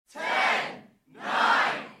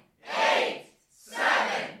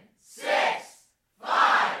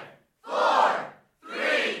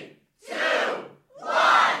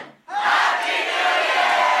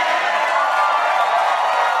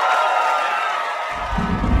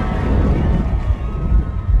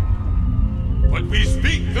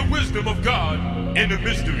wisdom of God in a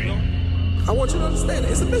mystery. I want you to understand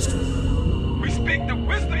it. It's a mystery. We speak the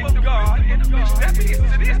wisdom of God in a mystery. That means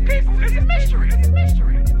to these people, it's a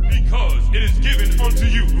mystery. Because it is given unto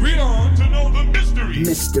you. Read on to know the mystery.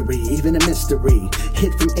 Mystery, even a mystery,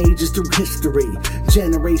 hid from ages through history,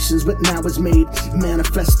 generations, but now it's made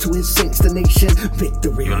manifest to his saints, the nation,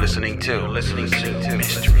 victory. You're listening to Mysteries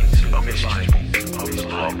of the Bible of the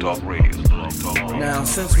Blog Talk Radio. Now,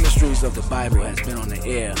 since Mysteries of the Bible has been on the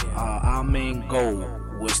air, our main goal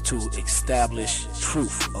was to establish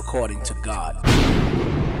truth according to God.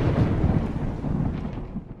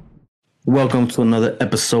 Welcome to another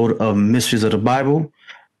episode of Mysteries of the Bible.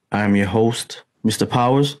 I'm your host, Mr.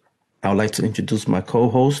 Powers. I would like to introduce my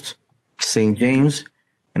co-host, St. James,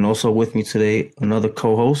 and also with me today, another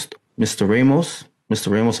co-host, Mr. Ramos.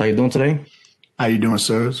 Mr. Ramos, how you doing today? How you doing,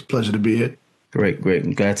 sir? It's a pleasure to be here. Great.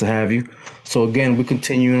 I'm glad to have you. So again, we're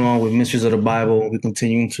continuing on with Mysteries of the Bible. We're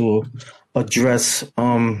continuing to address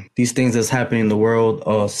these things that's happening in the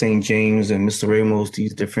world, St. James and Mr. Ramos,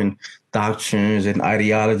 these different doctrines and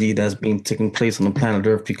ideology that's being taking place on the planet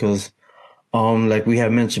Earth, because like we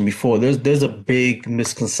have mentioned before, there's a big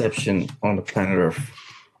misconception on the planet Earth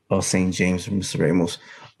of St. James and Mr. Ramos.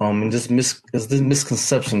 And this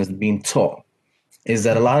misconception is being taught is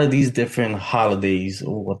that a lot of these different holidays,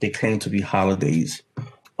 or what they claim to be holidays,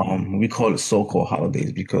 we call it so-called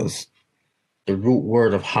holidays because the root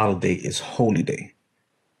word of holiday is holy day.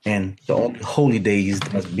 And the only holy days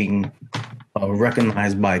that's being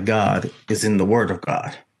recognized by God is in the word of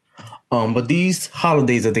God. But these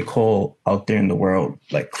holidays that they call out there in the world,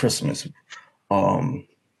 like Christmas,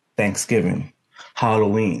 Thanksgiving,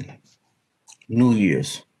 Halloween, New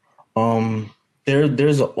Year's,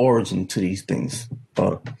 there's an origin to these things,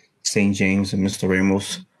 St. James and Mr.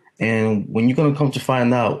 Ramos. And when you're going to come to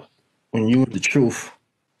find out, when you know the truth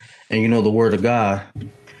and you know the word of God,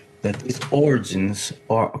 that these origins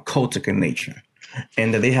are occultic in nature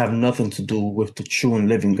and that they have nothing to do with the true and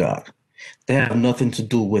living God. They have nothing to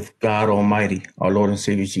do with God Almighty, our Lord and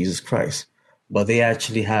Savior Jesus Christ, but they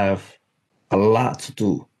actually have a lot to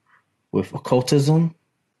do with occultism,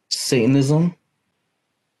 Satanism,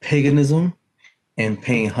 paganism, and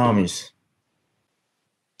paying homage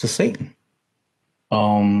to Satan.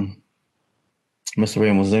 Mr.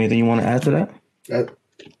 Ramos, is there anything you want to add to that?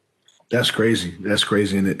 That's crazy. That's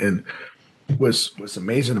crazy. And what's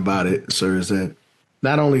amazing about it, sir, is that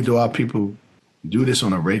not only do our people do this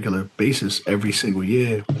on a regular basis every single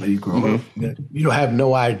year when you grow up, you don't have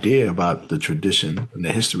no idea about the tradition and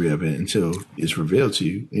the history of it until it's revealed to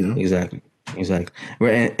you, you know? Exactly.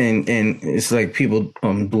 Right. And it's like people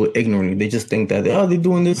do it ignorantly. They just think that, they're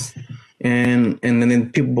doing this. And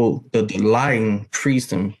then people, the lying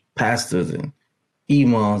priests and pastors and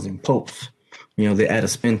imams and popes, they add a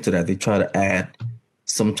spin to that. They try to add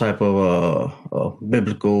some type of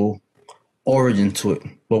biblical origin to it.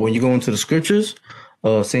 But when you go into the scriptures,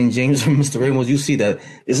 St. James and Mr. Ramos, you see that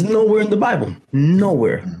it's nowhere in the Bible.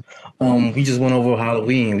 Nowhere. We just went over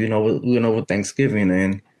Halloween, we went over Thanksgiving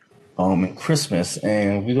and Christmas,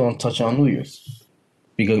 and we're going to touch on New Year's.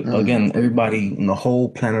 Because, again, everybody in the whole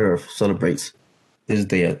planet Earth celebrates this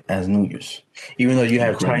day as New Year's. Even though you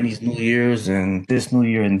have Chinese New Year's and this New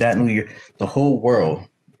Year and that New Year, the whole world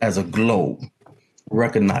as a globe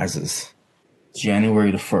recognizes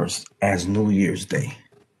January the 1st as New Year's Day.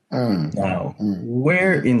 Now,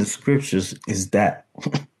 where in the scriptures is that?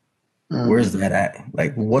 Where's that at?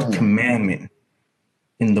 Like, what commandment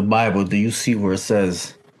in the Bible do you see where it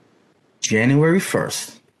says January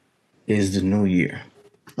 1st is the new year?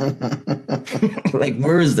 Like,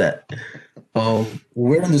 where is that?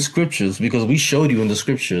 Where in the scriptures? Because we showed you in the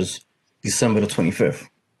scriptures December the 25th.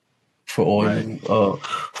 For all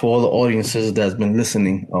the audiences that's been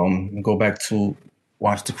listening, go back to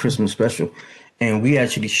watch the Christmas special. And we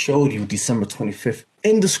actually showed you December 25th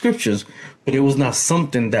in the scriptures, but it was not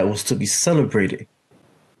something that was to be celebrated.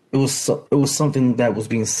 It was something that was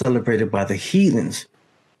being celebrated by the heathens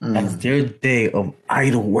as their day of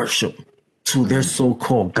idol worship to their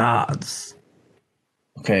so-called gods.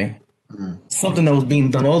 Okay? Something that was being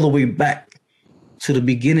done all the way back to the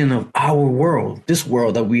beginning of our world, this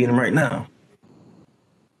world that we're in right now.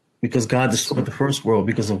 Because God destroyed the first world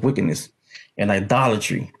because of wickedness and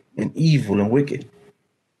idolatry and evil and wicked.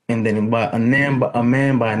 And then by a man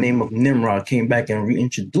by the name of Nimrod came back and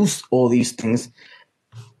reintroduced all these things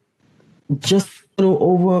just a little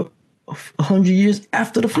over 100 years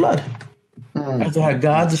after the flood. After how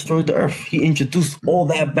God destroyed the earth, he introduced all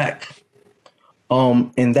that back.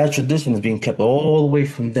 And that tradition is being kept all the way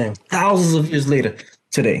from then, thousands of years later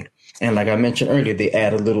today. And like I mentioned earlier, they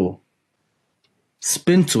add a little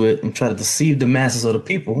spin to it and try to deceive the masses of the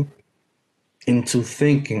people into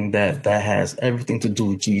thinking that that has everything to do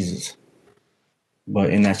with Jesus.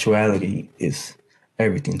 But in actuality, it's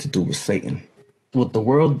everything to do with Satan. What the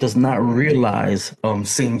world does not realize,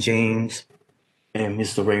 St. James and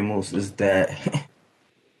Mr. Ramos, is that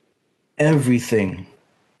everything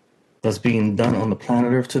that's being done on the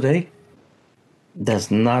planet Earth today,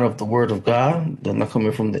 that's not of the Word of God, that's not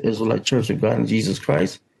coming from the Israelite Church of God and Jesus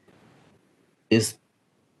Christ, is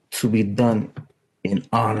to be done in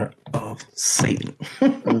honor of Satan.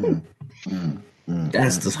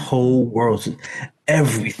 That's this whole world.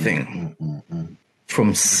 Everything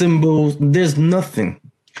from symbols. There is nothing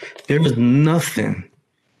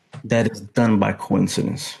that is done by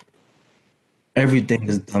coincidence. Everything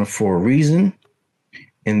is done for a reason,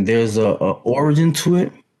 and there's a origin to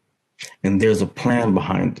it, and there's a plan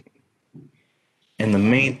behind it. And the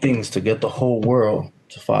main thing is to get the whole world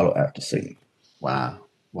to follow after Satan. Wow.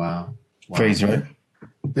 Crazy, right?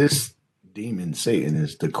 This demon Satan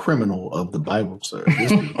is the criminal of the Bible, sir.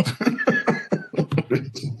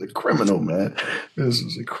 This is the criminal, man. This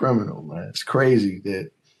is a criminal, man. It's crazy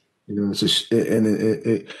that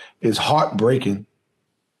it's heartbreaking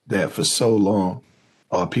that for so long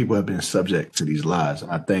people have been subject to these lies.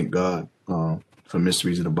 And I thank God for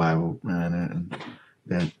mysteries of the Bible, man, and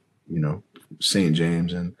that St.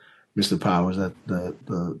 James and Mr. Powers, that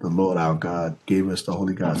the Lord our God gave us the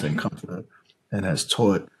Holy Ghost and Comforter, and has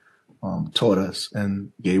taught us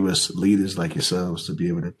and gave us leaders like yourselves to be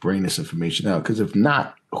able to bring this information out. Because if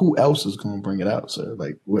not, who else is going to bring it out, sir?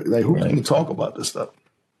 Who's going to talk about this stuff?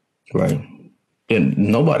 Right. And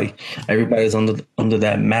nobody. Everybody's under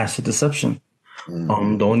that massive deception.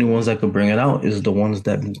 The only ones that could bring it out is the ones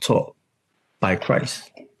that have been taught by Christ.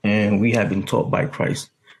 And we have been taught by Christ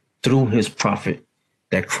through his prophet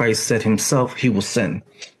that Christ said himself he will send.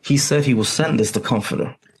 He said he will send us the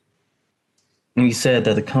Comforter. And he said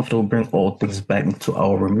that the Comforter will bring all things back into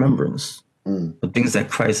our remembrance. The things that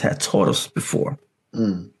Christ had taught us before.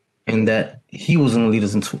 And that he was going to lead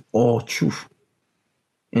us into all truth.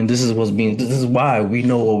 And this is why we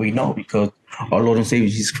know what we know, because our Lord and Savior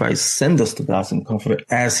Jesus Christ sent us the gospel and Comforter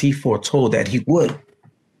as he foretold that he would.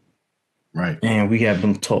 Right. And we have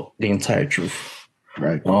been taught the entire truth.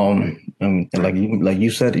 Right. And like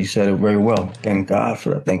you said it very well. Thank God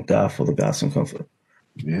for that. Thank God for the gospel and Comforter.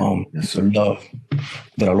 Yeah. Yes, sir. The love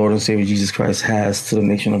that our Lord and Savior Jesus Christ has to the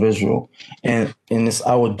nation of Israel. And it's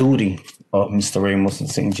our duty, Mr. Ramos and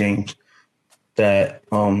St. James, that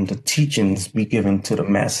the teachings be given to the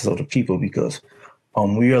masses of the people, because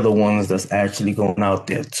we are the ones that's actually going out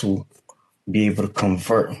there to be able to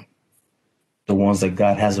convert the ones that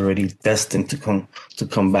God has already destined to come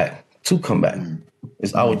back.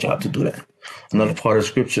 It's our job to do that. Another part of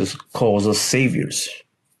scriptures calls us saviors,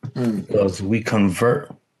 because we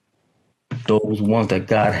convert those ones that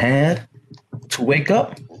God had to wake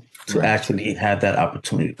up to actually have that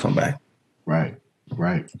opportunity to come back. Right.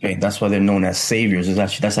 Okay, that's why they're known as saviors.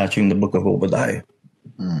 That's actually in the book of Obadiah.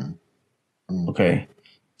 Okay,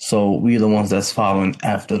 so we're the ones that's following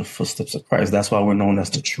after the footsteps of Christ. That's why we're known as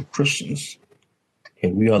the true Christians.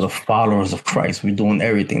 Okay, we are the followers of Christ. We're doing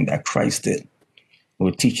everything that Christ did.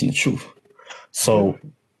 We're teaching the truth. So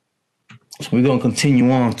we're gonna continue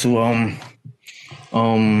on to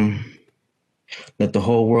let the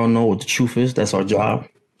whole world know what the truth is. That's our job.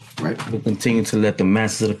 Right. We'll continue to let the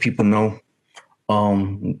masses of the people know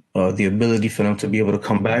the ability for them to be able to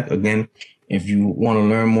come back. Again, if you want to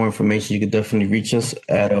learn more information, you can definitely reach us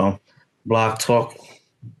at blog talk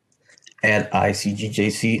at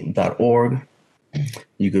icgjc.org.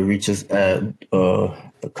 You can reach us at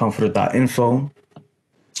thecomforter.info.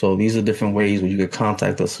 So these are different ways where you can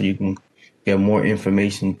contact us so you can get more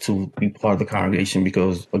information to be part of the congregation,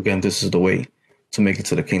 because, again, this is the way to make it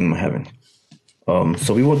to the kingdom of heaven.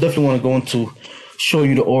 So we will definitely want to go into show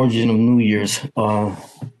you the origin of New Year's,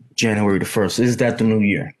 January the 1st. Is that the new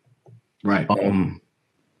year? Right.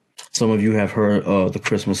 Some of you have heard the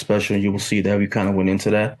Christmas special. You will see that we kind of went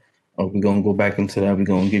into that. We're going to go back into that. We're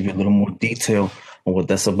going to give you a little more detail on what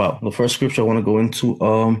that's about. The first scripture I want to go into,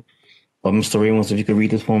 Mr. Ramos, if you could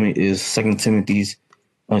read this for me, is 2 Timothy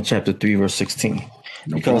chapter 3, verse 16.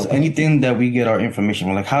 Because anything that we get our information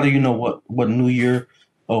from, like, how do you know what New Year,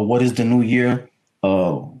 or what is the New Year,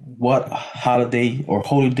 what holiday or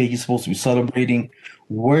holy day you're supposed to be celebrating?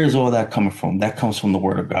 Where is all that coming from? That comes from the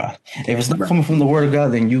Word of God. If it's not coming from the Word of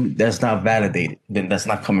God, then that's not validated. Then that's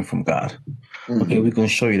not coming from God. Okay, we're going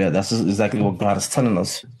to show you that. That's exactly what God is telling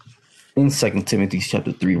us in 2 Timothy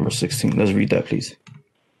chapter 3, verse 16. Let's read that, please.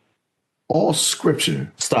 All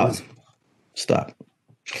scripture. Stop.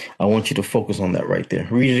 I want you to focus on that right there.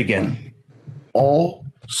 Read it again. All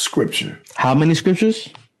scripture. How many scriptures?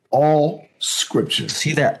 All scripture.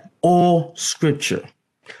 See that? All scripture.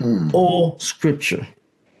 All scripture.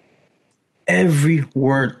 Every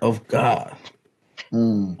word of God.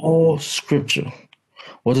 All scripture.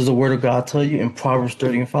 What does the word of God tell you? In Proverbs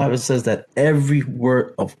 30:5, it says that every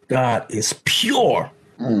word of God is pure.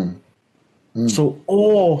 So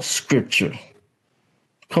all scripture,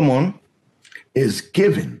 come on, is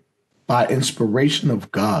given by inspiration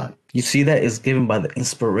of God. you see that is given by the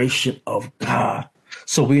inspiration of God.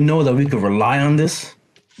 So we know that we could rely on this.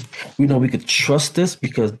 We know we could trust this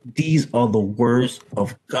because these are the words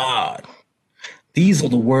of God. These are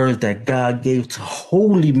the words that God gave to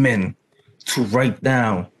holy men to write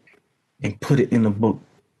down and put it in a book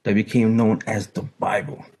that became known as the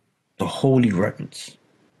Bible, the holy records.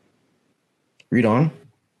 Read on.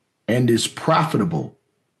 And is profitable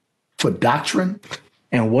for doctrine.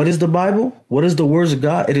 And what is the Bible? What is the words of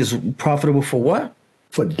God? It is profitable for what?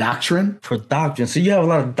 For doctrine. For doctrine. So you have a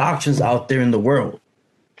lot of doctrines out there in the world.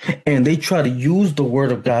 And they try to use the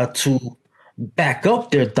word of God to back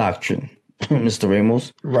up their doctrine, Mr.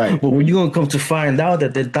 Ramos. Right. But when you're going to come to find out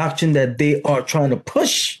that the doctrine that they are trying to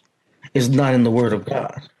push is not in the word of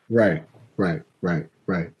God. Right.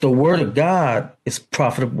 The word of God is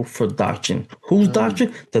profitable for doctrine. Whose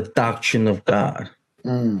doctrine? The doctrine of God.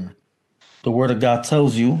 The word of God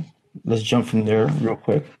tells you, let's jump from there real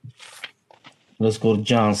quick. Let's go to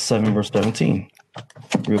John 7, verse 17.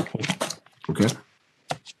 Real quick. Okay.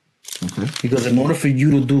 Because in order for you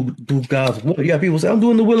to do God's will, you have people say, I'm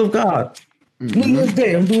doing the will of God. New Year's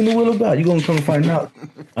Day, I'm doing the will of God. You're going to come and find out.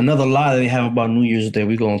 Another lie they have about New Year's Day,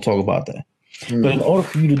 we're going to talk about that. But in order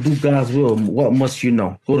for you to do God's will, what must you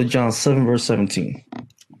know? Go to John 7, verse 17.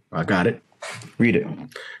 I got it. Read it.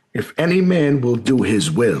 If any man will do his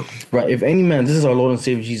will. Right. If any man, this is our Lord and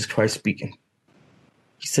Savior Jesus Christ speaking.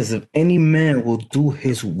 He says, if any man will do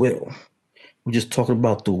his will, we're just talking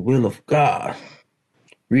about the will of God.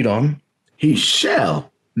 Read on. He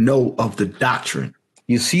shall know of the doctrine.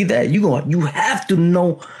 You see that? You have to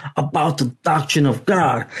know about the doctrine of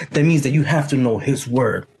God. That means that you have to know his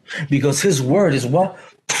word. Because his word is what?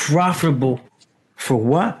 Profitable for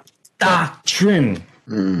what? Doctrine.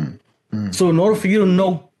 So in order for you to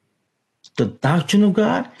know the doctrine of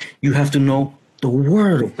God, you have to know the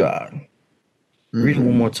word of God. Read it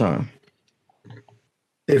one more time.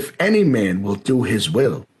 If any man will do his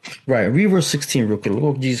will. Right. Read verse 16 real quick. Look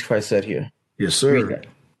what Jesus Christ said here. Yes, sir. Read that.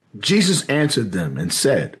 Jesus answered them and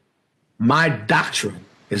said, my doctrine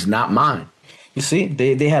is not mine. You see,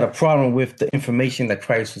 they had a problem with the information that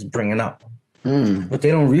Christ was bringing up. But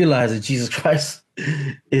they don't realize that Jesus Christ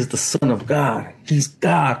is the Son of God. He's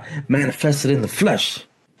God manifested in the flesh.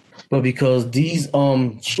 But because these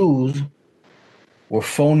Jews were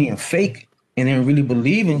phony and fake and didn't really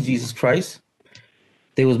believe in Jesus Christ,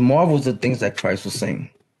 they was marvelous at things that Christ was saying.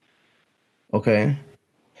 Okay?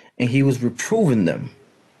 And he was reproving them.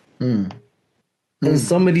 And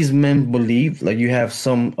some of these men believe, like you have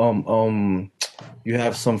some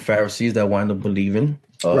Pharisees that wind up believing,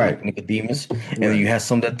 like Nicodemus, and then you have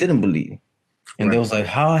some that didn't believe. And they was like,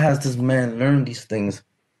 how has this man learned these things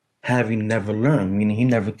having never learned? Meaning he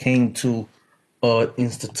never came to an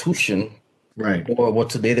institution, or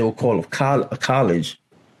what today they would call a college,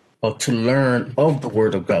 to learn of the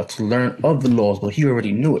word of God, to learn of the laws, but he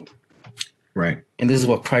already knew it. Right. And this is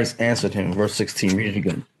what Christ answered him. Verse 16, read it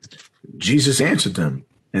again. Jesus answered them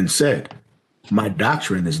and said, my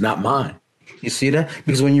doctrine is not mine. You see that?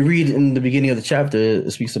 Because when you read in the beginning of the chapter,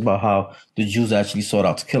 it speaks about how the Jews actually sought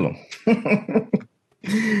out to kill him.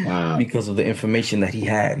 Wow. Because of the information that he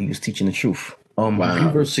had. He was teaching the truth.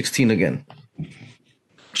 Read verse 16 again.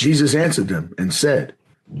 Jesus answered them and said,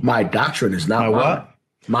 my doctrine is not mine. What?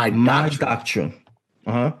 My doctrine.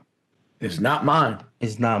 Is not mine.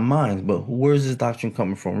 It's not mine. But where's this doctrine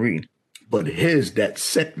coming from? Read. But his that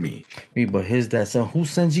sent me. Read, but his that sent. Who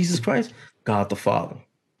sent Jesus Christ? God the Father.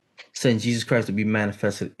 Sent Jesus Christ to be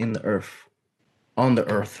manifested in the earth. On the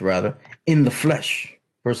earth, rather. In the flesh.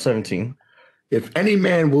 Verse 17. If any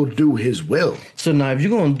man will do his will. So now if you're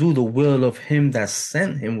going to do the will of him that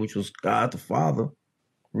sent him, which was God the Father,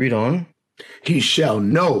 read on. He shall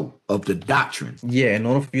know of the doctrine. Yeah, in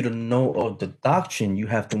order for you to know of the doctrine, you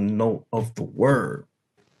have to know of the word.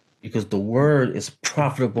 Because the word is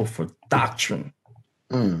profitable for doctrine.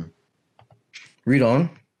 Read on.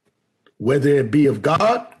 Whether it be of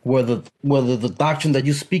God. Whether the doctrine that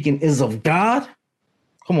you're speaking is of God.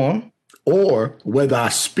 Come on. Or whether I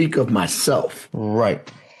speak of myself.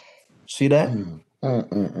 Right. See that?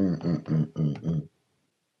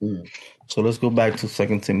 So let's go back to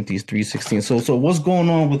 2 Timothy 3:16. So what's going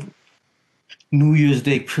on with New Year's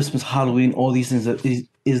Day, Christmas, Halloween, all these things?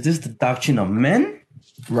 Is this the doctrine of men?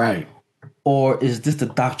 Right. or is this the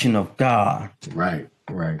doctrine of God? Right.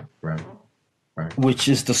 Which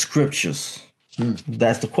is the scriptures?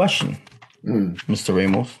 That's the question, Mr.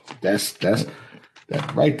 Ramos. That's that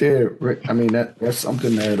right there. I mean, that's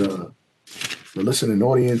something that the listening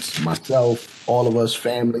audience, myself, all of us,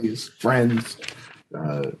 families, friends,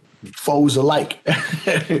 foes alike.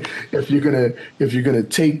 if you're gonna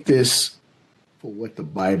take this for what the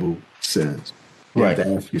Bible says, you have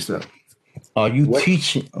to ask yourself. Are you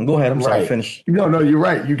teaching? Go ahead. I'm sorry. Finish. No, you're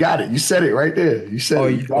right. You got it. You said it right there. You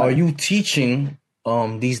said it. Are you teaching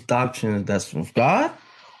these doctrines that's from God,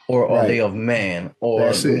 or are they of man?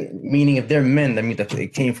 Or meaning, if they're men, that means that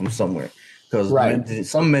it came from somewhere. Because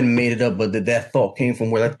some men made it up, but that thought came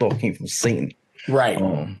from where that thought came from Satan. Right.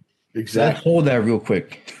 Exactly. So let's hold that real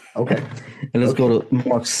quick. Okay. And let's go to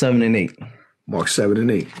Mark 7 and 8. Mark 7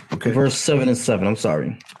 and 8. Okay. Verse 7 and 7. I'm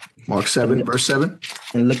sorry. Mark 7, verse 7.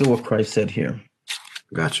 And look at what Christ said here.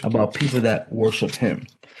 Gotcha. About people that worship him.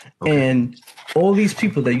 Okay. And all these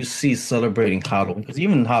people that you see celebrating Halloween, because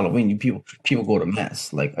even in Halloween, people go to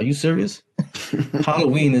mass. Like, are you serious?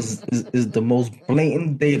 Halloween is the most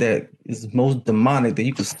blatant day that is the most demonic that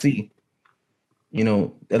you can see. You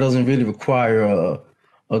know, that doesn't really require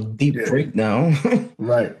a deep breakdown.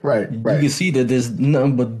 Right. You can see that there's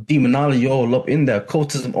nothing but demonology all up in that,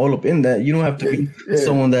 cultism all up in that. You don't have to be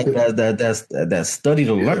someone that studied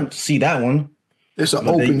or learned to see that one. It's an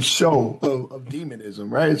open show of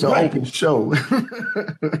demonism, right? It's an open show.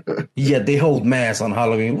 Yeah, they hold mass on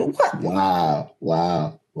Halloween. What?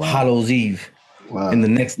 Wow. Hallows Eve. Wow. And the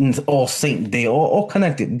next All Saint Day, all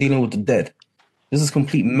connected, dealing with the dead. This is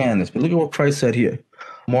complete madness. But look at what Christ said here.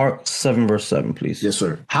 Mark 7, verse 7, please. Yes,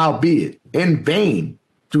 sir. Howbeit, in vain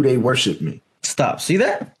do they worship me. Stop. See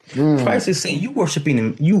that? Christ is saying, you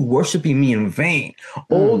worshiping me in vain.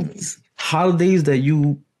 All these holidays that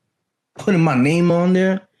you putting my name on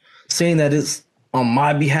there, saying that it's on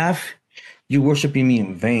my behalf, you worshiping me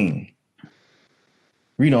in vain.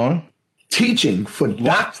 Read on. Teaching for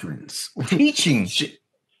doctrines. Teaching.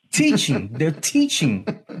 They're teaching.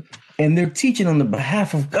 And they're teaching on the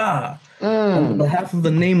behalf of God. On the behalf of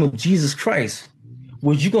the name of Jesus Christ.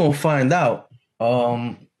 Which you're going to find out,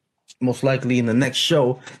 most likely in the next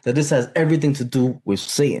show, that this has everything to do with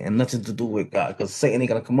Satan and nothing to do with God. Because Satan ain't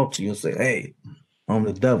going to come up to you and say, hey, I'm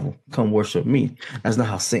the devil. Come worship me. That's not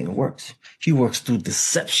how Satan works. He works through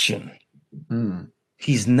deception.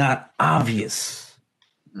 He's not obvious.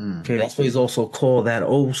 Okay, that's why he's also called that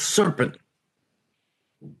old serpent.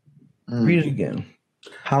 Read it again.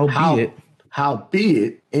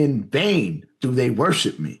 Howbeit in vain do they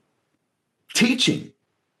worship me, teaching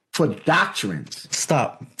for doctrines.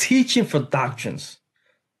 Stop. Teaching for doctrines.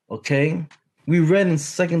 Okay? We read in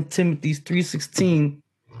 2 Timothy 3:16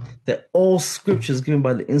 that all scripture is given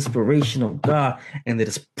by the inspiration of God and that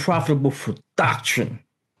it's profitable for doctrine.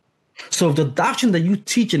 So if the doctrine that you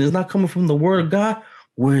teaching is not coming from the word of God,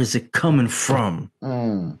 where is it coming from?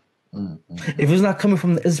 If it's not coming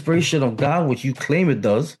from the inspiration of God, which you claim it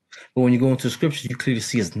does, but when you go into scripture, you clearly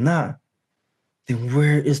see it's not, then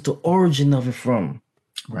where is the origin of it from?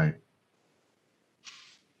 Right.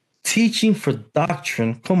 Teaching for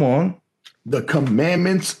doctrine, come on. The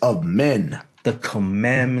commandments of men. The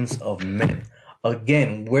commandments of men.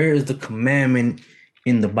 Again, where is the commandment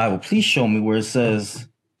in the Bible? Please show me where it says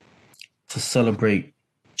to celebrate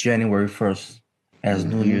January 1st as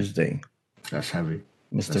New Year's Day. That's heavy.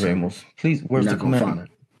 Mr. Ramos, please, where's the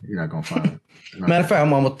commandment? You're not going to find it. Matter of fact, I'm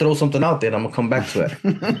going to throw something out there and I'm going to come back to it.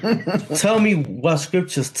 Tell me what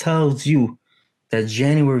scriptures tells you that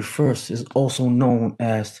January 1st is also known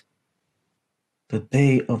as the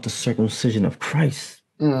day of the circumcision of Christ.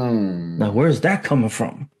 Now, where's that coming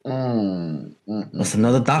from? That's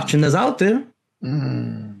another doctrine that's out there.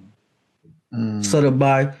 Set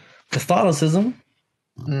by Catholicism.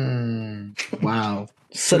 Wow.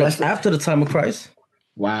 Set up after the time of Christ.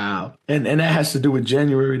 Wow. And that has to do with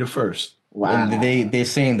January the 1st. Wow. And they're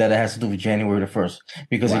saying that it has to do with January the 1st.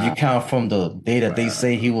 Because if you count from the day that they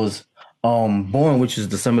say he was born, which is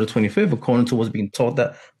December the 25th, according to what's being taught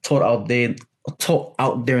out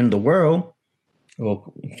there in the world,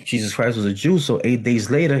 well, Jesus Christ was a Jew, so 8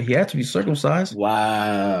 days later he had to be circumcised.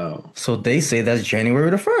 Wow. So they say that's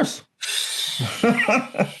January the 1st.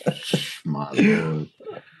 My Lord.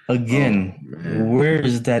 Again, where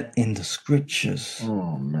is that in the scriptures?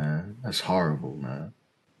 Oh, man. That's horrible, man.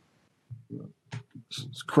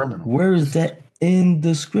 It's criminal. Where is that in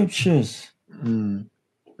the scriptures?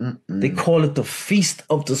 They call it the Feast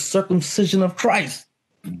of the Circumcision of Christ.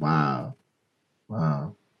 Wow.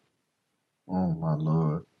 Oh, my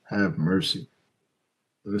Lord. Have mercy.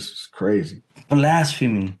 This is crazy.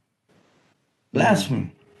 Blasphemy.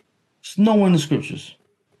 There's no one in the scriptures.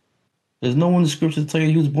 There's no one in the scriptures to tell you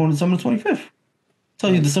he was born December 25th.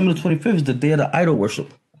 Tell you December 25th is the day of the idol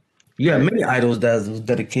worship. You got many idols that was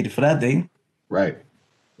dedicated for that day. Right.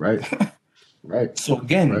 Right. So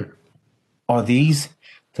again, are these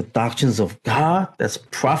the doctrines of God that's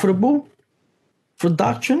profitable for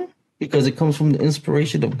doctrine because it comes from the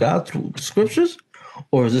inspiration of God through the scriptures?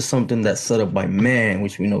 Or is this something that's set up by man,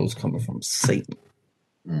 which we know is coming from Satan?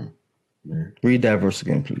 Read that verse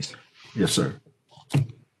again, please. Yes, sir.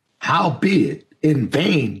 Howbeit, in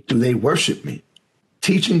vain do they worship me,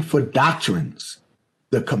 teaching for doctrines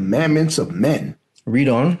the commandments of men. Read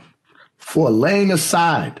on. For laying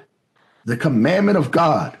aside the commandment of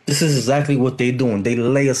God. This is exactly what they're doing. They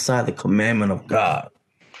lay aside the commandment of God.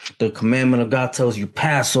 The commandment of God tells you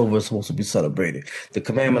Passover is supposed to be celebrated. The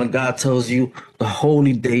commandment of God tells you the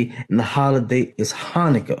holy day and the holiday is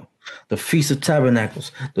Hanukkah, the Feast of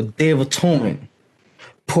Tabernacles, the Day of Atonement,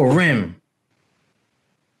 Purim,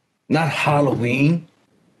 not Halloween,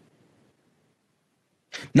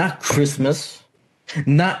 not Christmas,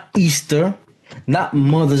 not Easter, not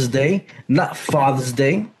Mother's Day, not Father's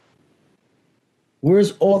Day.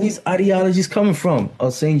 Where's all these ideologies coming from?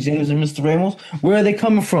 St. James and Mr. Ramos, where are they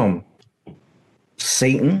coming from?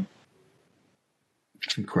 Satan.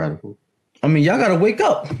 It's incredible. I mean, y'all gotta wake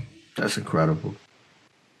up. That's incredible.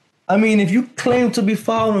 I mean, if you claim to be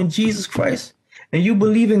following Jesus Christ and you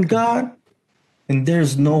believe in God, then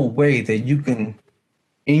there's no way that you can,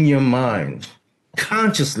 in your mind,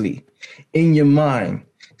 consciously, in your mind,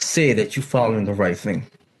 say that you're following the right thing.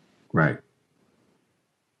 Right.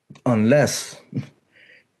 Unless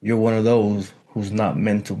you're one of those who's not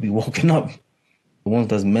meant to be woken up. The ones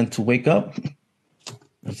that's meant to wake up,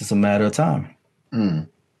 it's just a matter of time.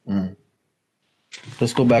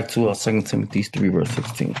 Let's go back to 2 Timothy 3, verse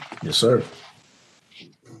 16. Yes, sir.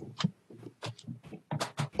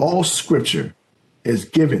 All scripture is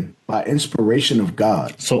given by inspiration of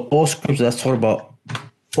God. So all scripture, that's talking about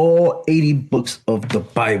all 80 books of the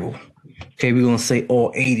Bible. Okay, we're going to say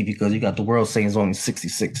all 80 because you got the world saying it's only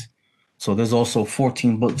 66. So there's also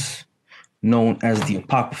 14 books known as the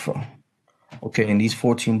Apocrypha. Okay, and these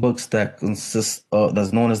 14 books that consist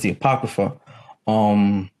that's known as the Apocrypha,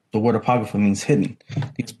 the word Apocrypha means hidden.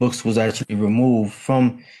 These books was actually removed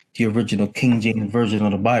from the original King James version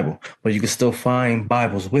of the Bible, but you can still find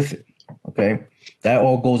Bibles with it. Okay, that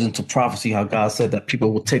all goes into prophecy, how God said that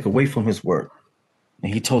people will take away from his word.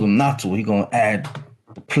 And he told them not to. He's going to add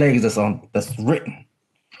the plagues that's written.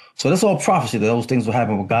 So that's all prophecy, that those things will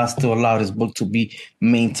happen, but God still allowed his book to be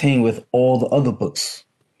maintained with all the other books,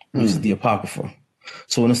 which is the Apocrypha.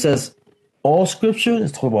 So when it says all scripture,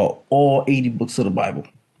 it's talking about all 80 books of the Bible.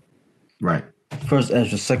 Right. First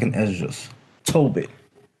Ezra, second Ezra, Tobit,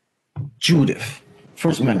 Judith,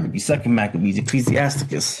 first Maccabees, second Maccabees,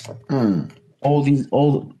 Ecclesiasticus. All the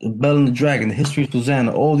Bell and the Dragon, the History of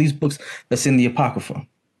Susanna, all these books that's in the Apocrypha.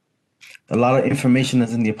 A lot of information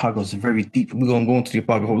that's in the Apocrypha is very deep. We're going to go into the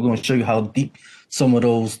Apocrypha. We're going to show you how deep some of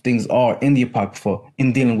those things are in the Apocrypha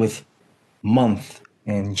in dealing with month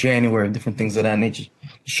and January, different things of that nature.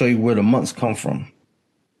 To show you where the months come from.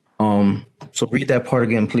 So read that part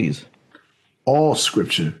again, please. All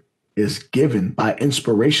scripture is given by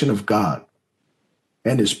inspiration of God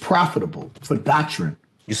and is profitable for doctrine.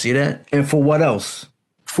 You see that? And for what else?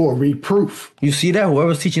 For reproof. You see that?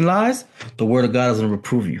 Whoever's teaching lies, the word of God is going to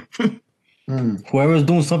reprove you. Whoever's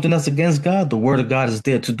doing something that's against God, the word of God is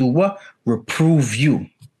there to do what? Reprove you.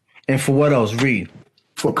 And for what else? Read.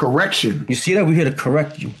 For correction. You see that? We're here to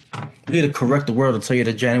correct you. We're here to correct the world and tell you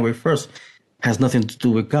that January 1st has nothing to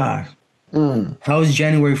do with God. How is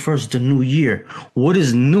January 1st the new year? What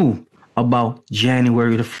is new about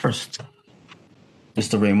January the 1st?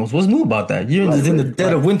 Mr. Ramos, what's new about that? You're in the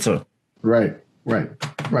dead of winter. Right.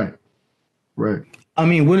 I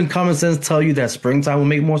mean, wouldn't common sense tell you that springtime would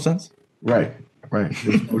make more sense? Right.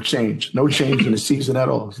 There's no change. No change in the season at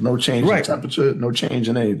all. There's no change in temperature. No change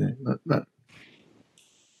in anything.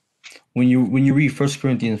 When you read 1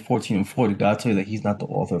 Corinthians 14 and 40, God tells you that he's not the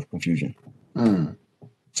author of confusion.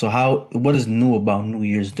 So what is new about New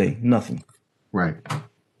Year's Day? Nothing. Right.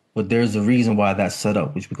 But there's a reason why that's set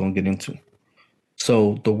up, which we're going to get into.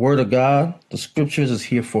 So the word of God, the scriptures is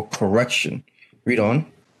here for correction. Read on.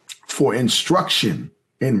 For instruction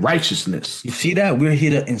in righteousness. You see that? We're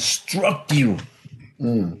here to instruct you.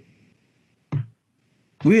 We're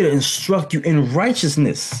here to instruct you in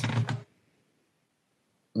righteousness.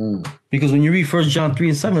 Because when you read 1 John 3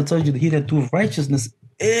 and 7, it tells you that he that doeth righteousness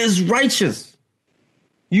is righteous.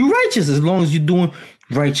 You righteous as long as you're doing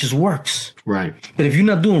righteous works. Right. But if you're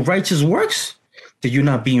not doing righteous works, then you're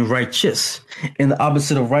not being righteous. And the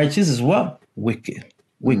opposite of righteous is what? Wicked.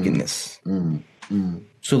 wickedness.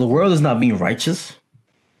 So the world is not being righteous.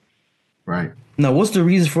 Right. Now, what's the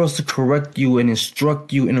reason for us to correct you and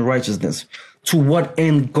instruct you in righteousness? To what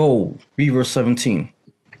end goal? Read verse 17.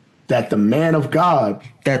 That the man of God,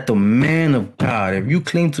 if you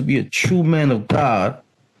claim to be a true man of God,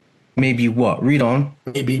 may be what? Read on.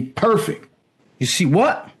 may be perfect. You see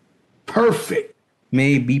what? Perfect.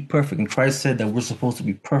 May be perfect. And Christ said that we're supposed to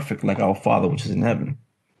be perfect like our Father which is in heaven.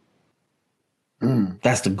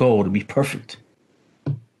 That's the goal, to be perfect.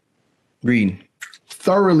 Read.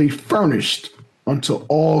 Thoroughly furnished unto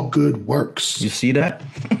all good works. You see that?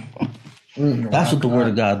 That's what the word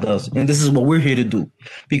of God does. And this is what we're here to do,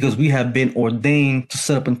 because we have been ordained to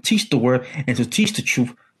set up and teach the word and to teach the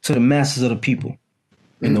truth to the masses of the people.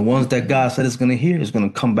 And the ones that God said is going to hear is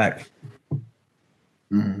going to come back.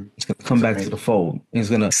 It's going to come back to the fold. And it's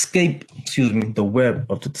going to escape, the web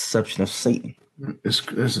of the deception of Satan. This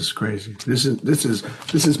is crazy. This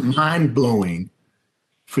is mind blowing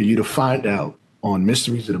for you to find out on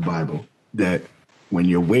Mysteries of the Bible that when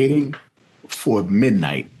you're waiting for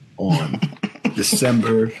midnight on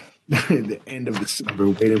December, the end of December,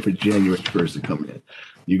 waiting for January 1st to come in,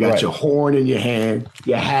 you got your horn in your hand,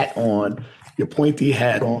 your hat on, your pointy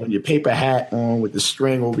hat on, your paper hat on with the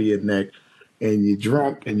string over your neck, and you're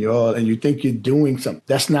drunk and you think you're doing something.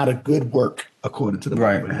 That's not a good work according to the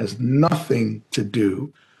Bible. It has nothing to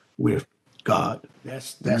do with God.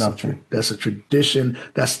 That's a tradition.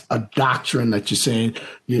 That's a doctrine that you're saying.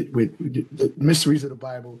 With the mysteries of the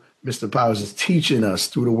Bible, Mr. Powers is teaching us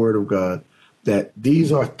through the Word of God that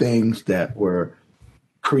these are things that were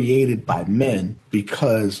created by men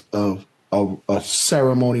because of a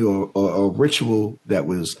ceremony or a ritual that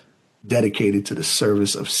was dedicated to the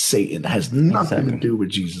service of Satan. It has nothing to do with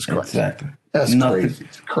Jesus Christ. Exactly. That's nothing crazy.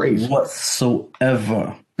 It's crazy.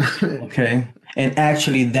 Whatsoever. Okay. And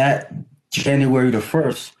actually that January the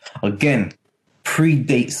 1st, again,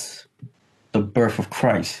 predates the birth of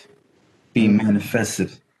Christ being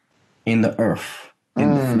manifested in the earth,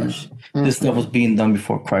 in the flesh. This stuff was being done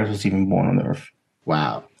before Christ was even born on the earth.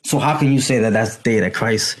 Wow. So how can you say that that's the day that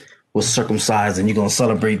Christ was circumcised and you're going to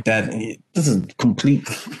celebrate that? This is complete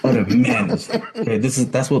utter madness. Okay,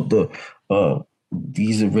 that's what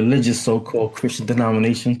these religious so-called Christian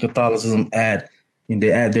denominations, Catholicism, add. And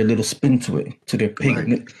they add their little spin to it, to their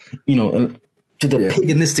pagan, to the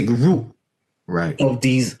paganistic root of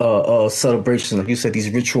these celebrations. Like you said, these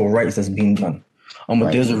ritual rites that's being done.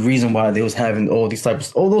 But there's a reason why they was having all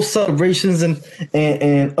those celebrations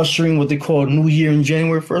and ushering what they call New Year in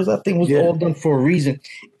January 1st. I think was all done for a reason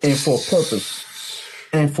and for a purpose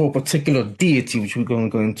and for a particular deity, which we're going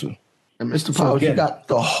to go into. And Mr. Powell, you got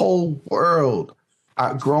the whole world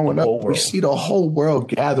growing up. We see the whole world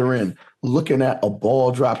gathering, looking at a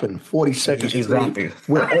ball dropping 42nd Street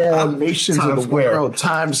with all nations of the world,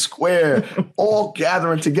 Times Square, all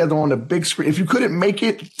gathering together on the big screen. If you couldn't make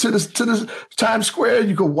it to the Times Square,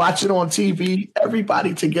 you could watch it on TV.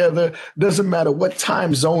 Everybody together, doesn't matter what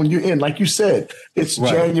time zone you're in. Like you said, it's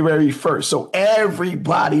January 1st. So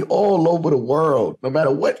everybody all over the world, no matter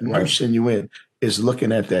what nation you're in, is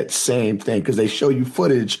looking at that same thing because they show you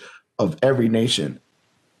footage of every nation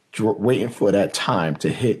waiting for that time to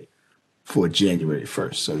hit for January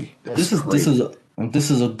 1st. So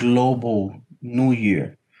this is a global New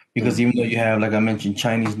Year, because even though you have, like I mentioned,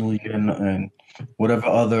 Chinese New Year and whatever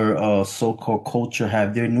other so-called culture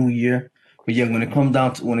have their New Year, but yeah, when it comes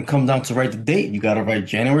down to write the date, you got to write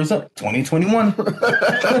January's up 2021.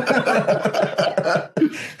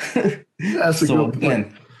 That's a good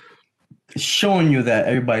point. Showing you that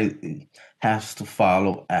everybody has to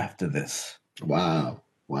follow after this. Wow.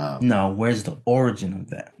 Now, where's the origin of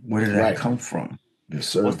that? Where did that come from? Yes,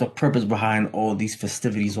 sir. What's the purpose behind all these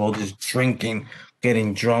festivities, all this drinking,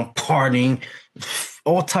 getting drunk, partying,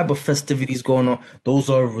 all type of festivities going on? Those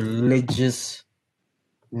are religious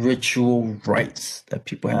ritual rites that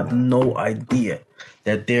people have no idea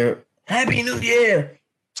that they're Happy New Year,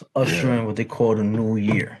 ushering what they call the New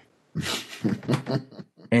Year.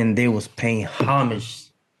 And they was paying homage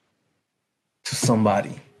to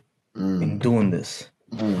somebody in doing this.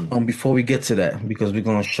 Before we get to that, because we're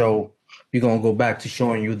gonna go back to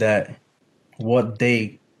showing you that what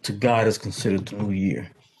day to God is considered the New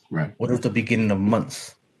Year. Right. What is the beginning of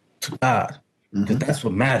months to God? Because that's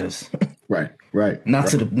what matters. Right. Not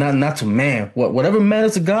to man. Whatever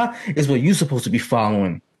matters to God is what you're supposed to be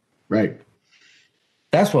following. Right.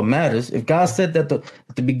 That's what matters. If God said that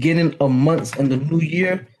the beginning of months and the New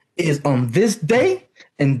Year is on this day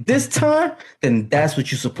and this time, then that's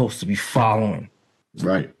what you're supposed to be following.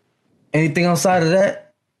 Right. Anything outside of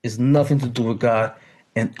that is nothing to do with God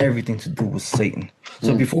and everything to do with Satan.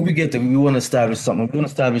 So before we get there, we want to establish something. We want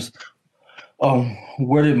to establish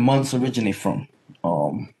where did months originate from?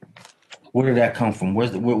 Where did that come from?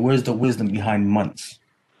 Where's the wisdom behind months?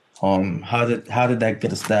 How did that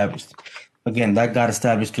get established? Again, that got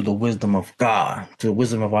established through the wisdom of God, through the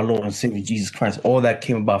wisdom of our Lord and Savior Jesus Christ. All that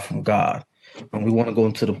came about from God. And we want to go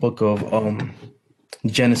into the book of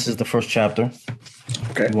Genesis, the first chapter.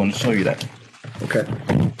 Okay. We want to show you that. Okay.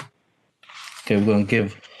 Okay, we're going to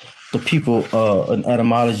give the people an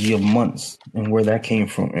etymology of months and where that came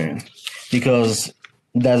from, man. Because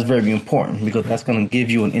that's very important, because that's going to give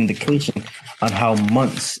you an indication on how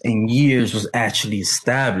months and years was actually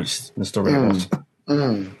established, Mr. Ramos.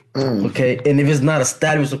 Okay, and if it's not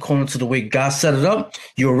established according to the way God set it up,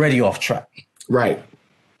 you're already off track. Right.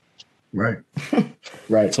 Right.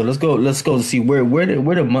 So let's go to see where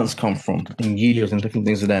the months come from and years and different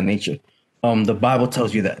things of that nature. The Bible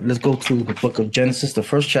tells you that. Let's go to the book of Genesis, the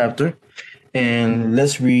first chapter, and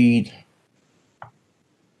let's read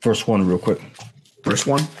verse 1 real quick. Verse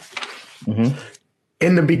 1.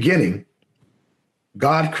 In the beginning,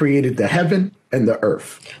 God created the heaven and the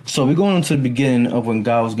earth. So we're going into the beginning of when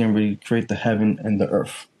God was getting ready to create the heaven and the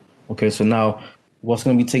earth. Okay, so now what's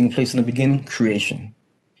going to be taking place in the beginning? Creation.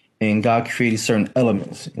 And God created certain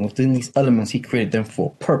elements. And within these elements, he created them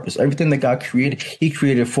for a purpose. Everything that God created, he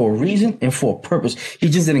created for a reason and for a purpose. He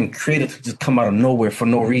just didn't create it to just come out of nowhere for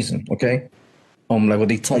no reason, okay? Like what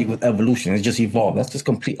they tell you with evolution, it's just evolved. That's just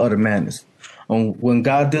complete utter madness. When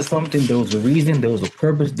God did something, there was a reason, there was a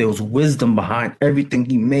purpose, there was wisdom behind everything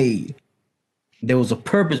he made. There was a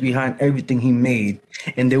purpose behind everything he made,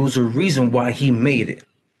 and there was a reason why he made it.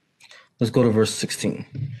 Let's go to verse 16.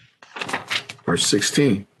 Verse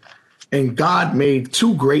 16. And God made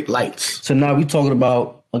two great lights. So now we're talking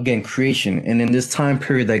about, again, creation. And in this time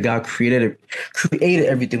period that God created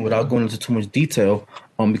everything without going into too much detail,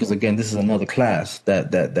 because, again, this is another class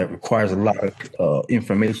that requires a lot of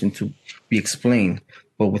information to be explained.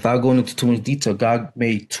 But without going into too much detail, God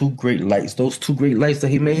made two great lights. Those two great lights that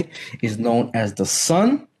he made is known as the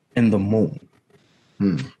sun and the moon.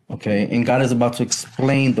 Okay, and God is about to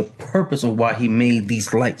explain the purpose of why he made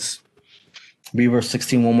these lights. Read verse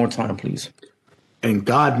 16 one more time, please. And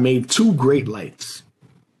God made two great lights,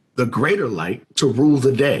 the greater light to rule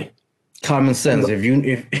the day. Common sense.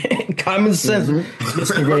 Common sense,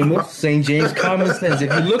 Mr. Ramos, St. James, common sense.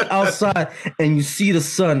 If you look outside and you see the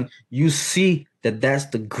sun, you see that that's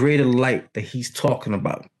the greater light that he's talking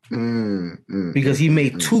about. Because he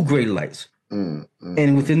made two great lights.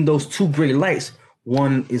 And within those two great lights,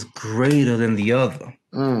 one is greater than the other.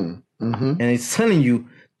 And it's telling you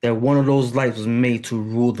that one of those lights was made to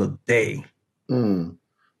rule the day.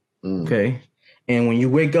 Okay? And when you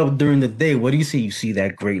wake up during the day, what do you see? You see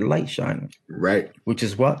that great light shining. Right. Which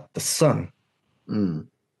is what? The sun.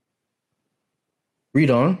 Read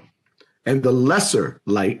on. And the lesser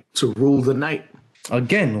light to rule the night.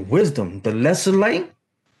 Again, wisdom. The lesser light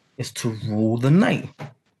is to rule the night.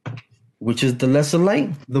 Which is the lesser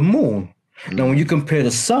light? The moon. Now, when you compare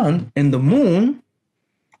the sun and the moon,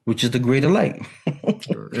 which is the greater light?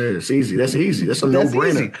 It's easy. That's easy. That's a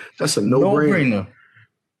no-brainer. That's a no-brainer.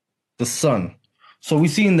 The sun. So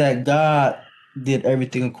we've seen that God did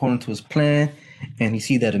everything according to his plan, and he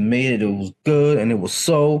see that it made it. It was good, and it was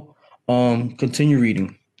so. Continue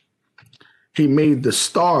reading. He made the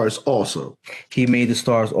stars also. He made the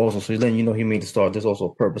stars also. So he's letting you know he made the stars. There's also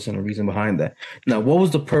a purpose and a reason behind that. Now, what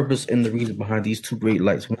was the purpose and the reason behind these two great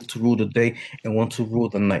lights? One to rule the day and one to rule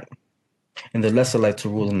the night. And the lesser light to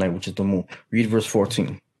rule the night, which is the moon. Read verse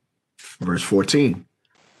 14. Verse 14.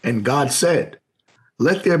 And God said,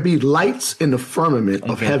 let there be lights in the firmament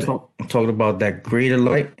of heaven. I'm talking about that greater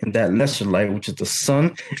light and that lesser light, which is the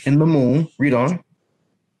sun and the moon. Read on.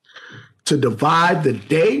 To divide the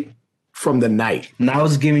day from the night. Now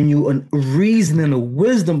it's giving you a reason and a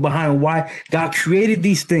wisdom behind why God created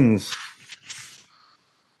these things.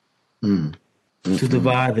 To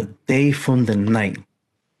divide the day from the night.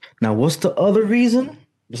 Now, what's the other reason?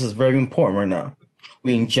 This is very important right now.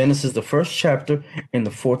 We're in Genesis, the first chapter, in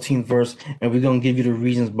the 14th verse, and we're going to give you the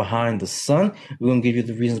reasons behind the sun. We're going to give you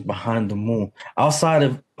the reasons behind the moon. Outside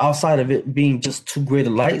of it being just two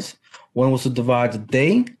greater lights, one was to divide the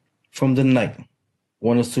day from the night.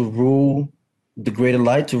 One is to rule the greater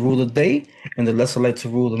light, to rule the day, and the lesser light to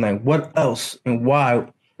rule the night. What else and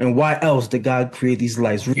why else did God create these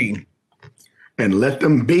lights? Read. And let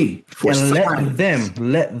them be for signs.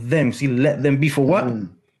 Let them be for what?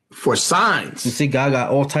 For signs. You see, God got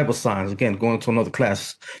all type of signs. Again, going to another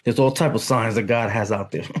class, there's all type of signs that God has out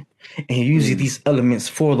there. And he uses these elements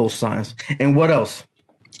for those signs. And what else?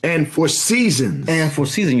 And for seasons.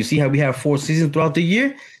 You see how we have 4 seasons throughout the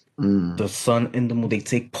year? The sun and the moon, they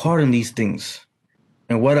take part in these things.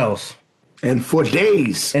 And what else? And for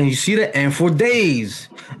days. And you see that? And for days.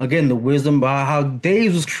 Again, the wisdom behind how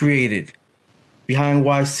days was created, behind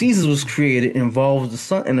why seasons was created, involves the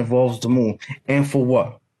sun and involves the moon. And for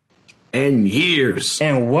what? And years.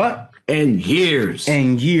 And what? And years.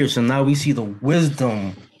 And years. And now we see the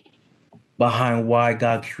wisdom behind why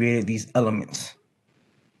God created these elements.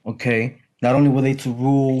 Okay? Not only were they to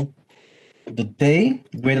rule the day,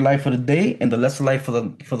 greater light for the day, and the lesser light for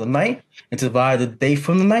the night, and to divide the day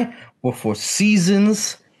from the night, but for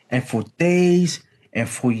seasons and for days and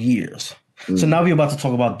for years. So now we're about to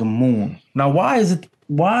talk about the moon. Now, why is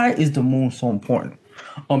the moon so important?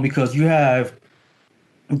 Because you have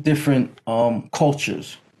different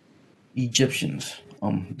cultures, Egyptians,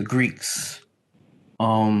 the Greeks,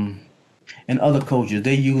 and other cultures.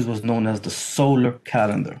 They use what's known as the solar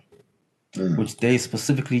calendar, which they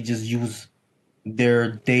specifically just use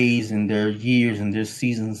their days and their years and their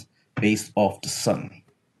seasons based off the sun.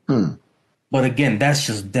 But again, that's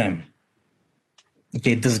just them.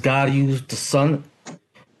 Okay, does God use the sun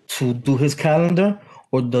to do his calendar,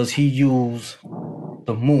 or does he use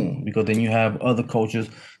the moon? Because then you have other cultures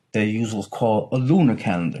that use what's called a lunar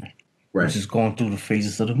calendar, which is going through the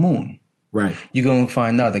phases of the moon. Right. You're going to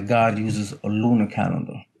find out that God uses a lunar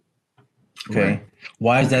calendar. Okay. Right.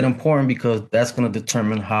 Why is that important? Because that's going to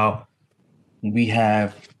determine how we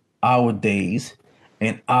have our days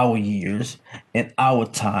and our years and our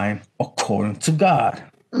time according to God.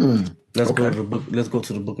 Let's go to the book. Let's go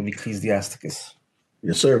to the book of Ecclesiasticus.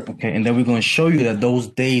 Yes, sir. Okay, and then we're going to show you that those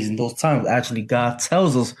days and those times, actually God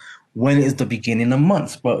tells us when is the beginning of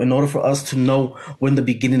months. But in order for us to know when the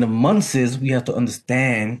beginning of months is, we have to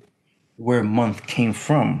understand where month came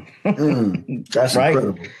from. That's right?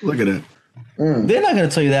 Incredible. Look at it. They're not going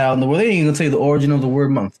to tell you that out in the world. They ain't going to tell you the origin of the word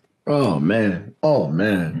month. Oh, man.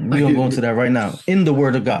 We're going to go into that right now in the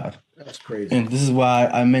Word of God. That's crazy. And this is why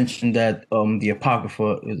I mentioned that the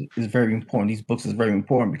Apocrypha is very important. These books is very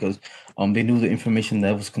important because they knew the information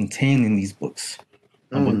that was contained in these books.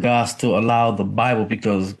 But God still allowed the Bible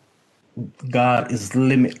because God is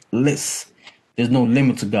limitless. There's no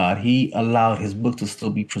limit to God. He allowed his book to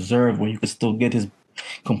still be preserved where you could still get his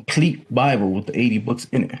complete Bible with the 80 books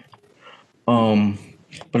in it.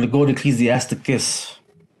 But to go to Ecclesiasticus,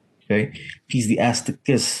 okay?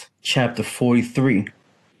 Ecclesiasticus chapter 43.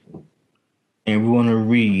 And we want to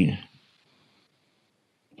read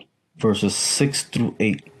verses 6 through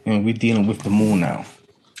 8. And we're dealing with the moon now.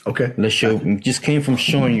 Okay. Let's show. We just came from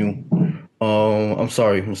showing you. I'm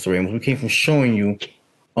sorry, Mr. Ramos. We came from showing you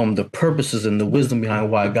the purposes and the wisdom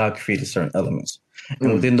behind why God created certain elements.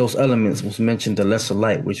 And within those elements was mentioned the lesser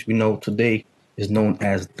light, which we know today is known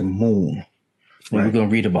as the moon. And we're going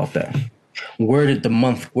to read about that. Where did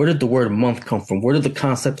the word month come from? Where did the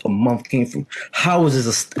concept of month came from? How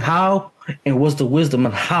and what's the wisdom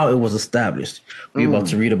on how it was established? We're about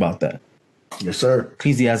to read about that. Yes, sir.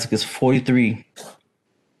 Ecclesiasticus 43,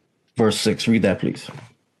 verse 6. Read that, please.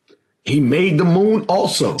 He made the moon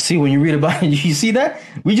also. See, when you read about it, you see that?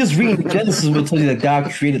 We just read Genesis will tell you that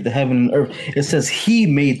God created the heaven and earth. It says he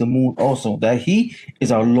made the moon also. That he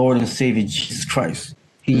is our Lord and Savior, Jesus Christ.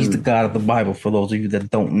 He's the God of the Bible, for those of you that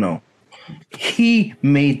don't know. He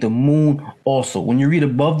made the moon also. When you read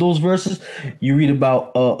above those verses, you read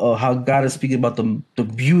about how God is speaking about the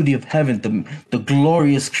beauty of heaven, the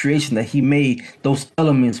glorious creation that he made, those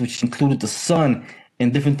elements which included the sun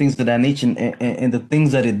and different things of that nature and the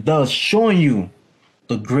things that it does, showing you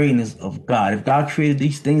the greatness of God. If God created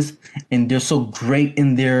these things and they're so great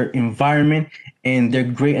in their environment and they're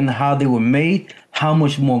great in how they were made, how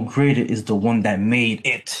much more greater is the one that made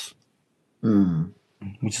it?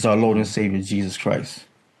 Which is our Lord and Savior, Jesus Christ.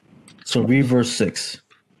 So read verse 6.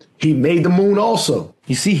 He made the moon also.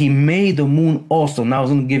 You see, he made the moon also. Now I was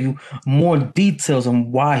going to give you more details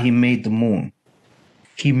on why he made the moon.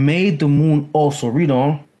 He made the moon also. Read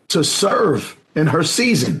on. To serve in her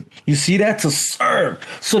season. You see that? To serve.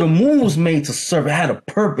 So the moon was made to serve. It had a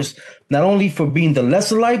purpose, not only for being the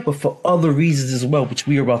lesser light, but for other reasons as well, which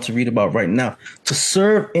we are about to read about right now. To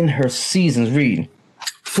serve in her seasons. Read.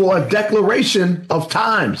 For a declaration of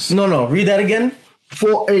times. No. Read that again.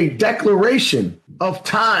 For a declaration of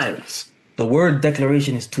times. The word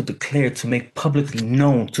declaration is to declare, to make publicly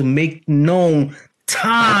known, to make known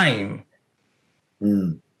time.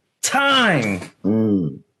 Time.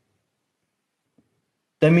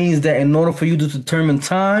 That means that in order for you to determine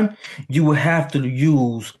time, you will have to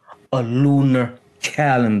use a lunar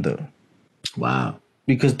calendar. Wow.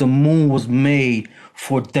 Because the moon was made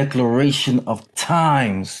for declaration of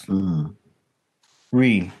times.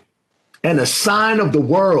 Read. And a sign of the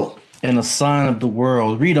world. And a sign of the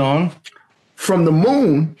world. Read on. From the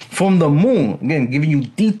moon. From the moon. Again, giving you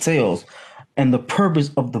details and the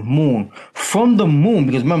purpose of the moon. From the moon,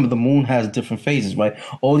 because remember, the moon has different phases, right?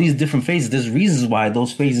 All these different phases, there's reasons why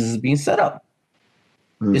those phases is being set up.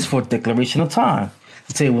 It's for declaration of time.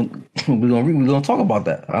 To tell you, we're gonna talk about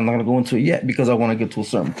that. I'm not gonna go into it yet because I want to get to a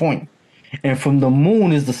certain point. And from the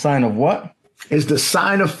moon is the sign of what? Is the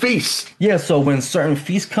sign of feast. Yeah, so when certain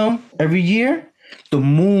feasts come every year, the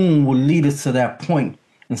moon will lead us to that point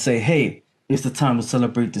and say, hey, it's the time to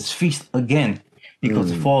celebrate this feast again,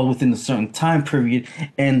 because it falls within a certain time period,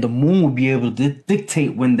 and the moon will be able to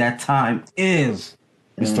dictate when that time is,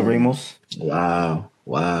 Mr. Ramos. Wow.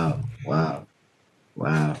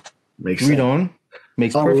 Makes Read sense. on.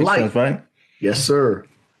 Makes perfect light. sense, right? Yes, sir.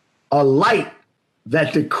 A light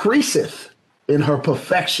that decreaseth in her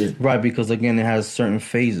perfection. Right, because again, it has certain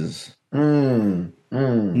phases.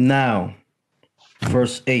 Now,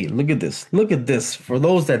 verse 8. Look at this. Look at this. For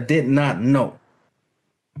those that did not know,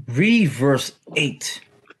 read verse 8.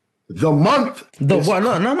 The month. The what?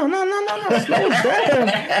 No. Slow it down.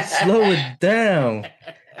 Slow it down.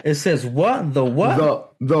 It says what? The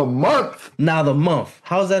what? The month. Now the month.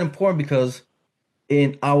 How is that important? Because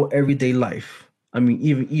in our everyday life, I mean,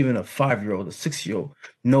 even a 5-year-old, a 6-year-old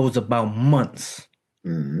knows about months.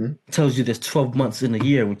 Tells you there's 12 months in a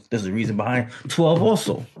year, which there's a reason behind 12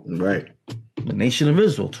 also. Right. The nation of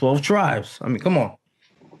Israel, 12 tribes. I mean, come on.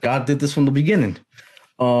 God did this from the beginning.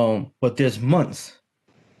 But there's months.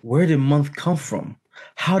 Where did month come from?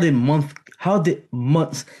 How did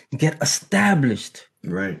months get established?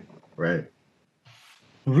 Right.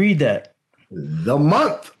 Read that. The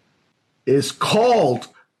month is called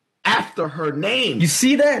after her name. You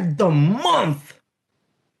see that? The month.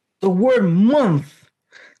 The word month.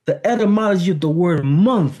 The etymology of the word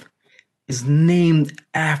month is named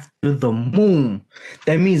after the moon.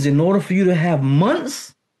 That means in order for you to have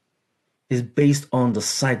months, is based on the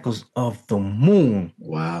cycles of the moon.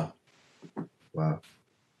 Wow.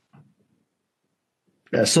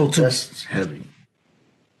 That's heavy.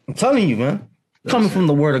 I'm telling you, man. Coming from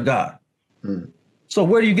the word of God. So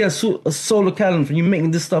where do you get a solar calendar from? You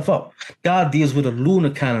making this stuff up. God deals with a lunar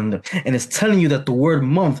calendar, and it's telling you that the word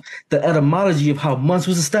month, the etymology of how months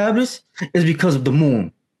was established, is because of the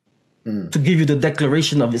moon. To give you the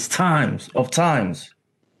declaration of its times.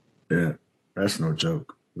 Yeah, that's no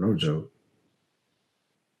joke. No joke.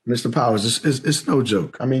 Mr. Powers, it's no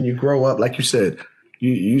joke. I mean, you grow up, like you said,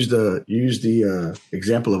 you use the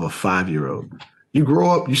example of a 5-year-old. You grow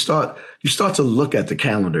up, you start to look at the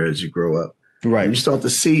calendar as you grow up. Right. And you start to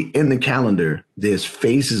see in the calendar, there's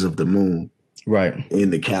phases of the moon. Right.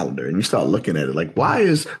 In the calendar. And you start looking at it like, why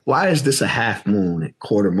is this a half moon, a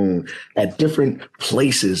quarter moon at different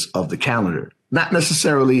places of the calendar? Not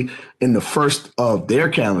necessarily in the first of their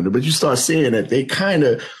calendar, but you start seeing that they kind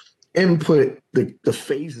of input the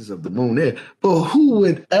phases of the moon there. But who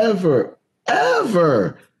would ever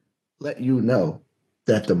let you know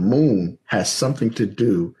that the moon has something to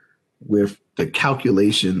do with the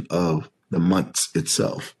calculation of the months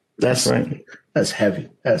itself? That's right. That's heavy.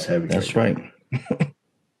 That's heavy. That's right.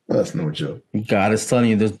 That's no joke. God is telling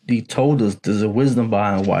you, he told us there's a wisdom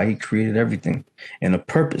behind why he created everything and a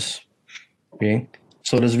purpose. Okay?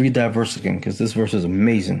 So let's read that verse again, because this verse is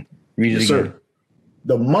amazing. Read it again. Sir.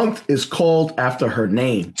 The month is called after her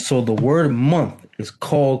name. So the word month is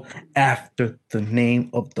called after the name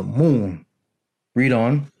of the moon. Read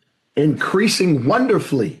on. Increasing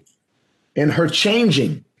wonderfully in her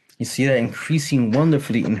changing. You see that? Increasing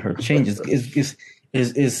wonderfully in her changes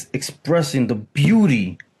is expressing the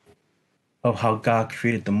beauty of how God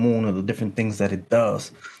created the moon and the different things that it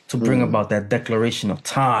does to bring about that declaration of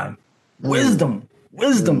time. Wisdom.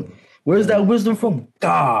 Where's that wisdom from?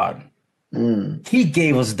 God. He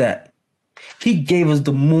gave us that. He gave us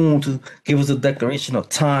the moon to give us a declaration of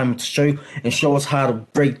time to show us how to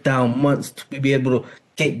break down months to be able to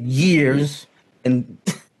get years. And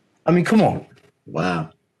I mean, come on.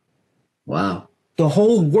 Wow. The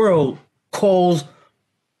whole world calls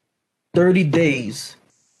 30 days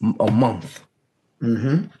a month.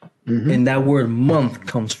 And that word month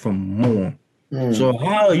comes from moon. So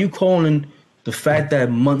how are you calling the fact that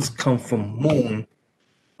months come from moon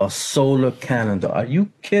a solar calendar? Are you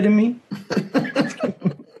kidding me?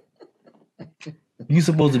 You're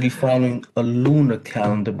supposed to be following a lunar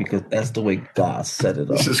calendar because that's the way God set it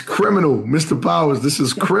up. This is criminal, Mr. Powers. This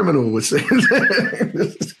is criminal. This is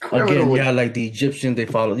criminal. Again, like the Egyptians, they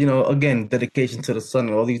follow, again, dedication to the sun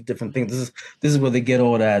and all these different things. This is where they get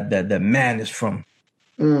all that madness from.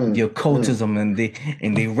 The occultism, and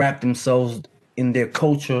they wrap themselves in their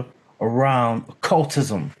culture around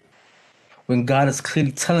occultism when God is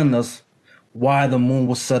clearly telling us why the moon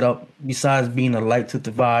was set up, besides being a light to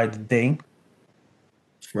divide the day.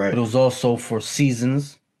 Right. But it was also for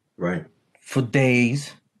seasons, Right. for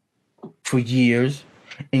days, for years.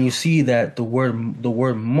 And you see that the word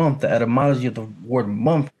month, the etymology of the word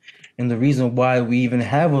month, and the reason why we even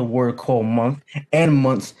have a word called month and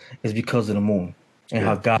months is because of the moon and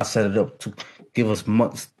how God set it up to give us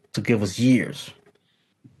months, to give us years.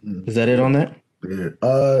 Is that it on that? Yeah.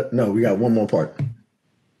 No, we got one more part.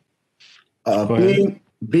 Go ahead.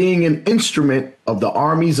 Being an instrument of the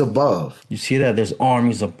armies above. You see that? There's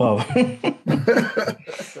armies above.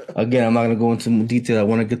 Again, I'm not going to go into detail. I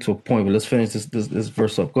want to get to a point, but let's finish this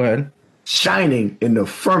verse up. Go ahead. Shining in the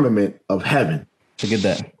firmament of heaven. Look at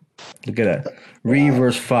that. Look at that. Read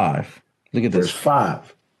verse 5. Look at this. Verse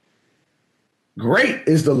 5. Great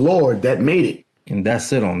is the Lord that made it. And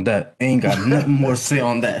that's it on that. Ain't got nothing more to say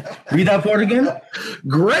on that. Read that part again.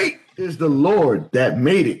 Great is the Lord that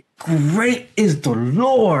made it. Great is the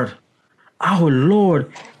Lord, our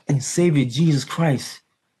Lord and Savior Jesus Christ,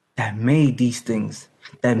 that made these things,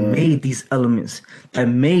 that made these elements, that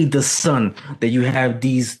made the sun, that you have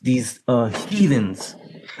these heathens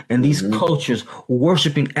and these cultures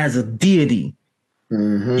worshiping as a deity.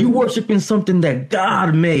 You worshiping something that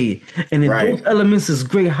God made, and if those elements is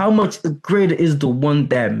great, how much greater is the one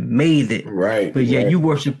that made it? Right. But yet you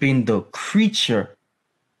worshiping the creature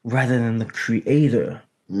rather than the creator.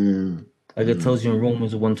 Like it tells you in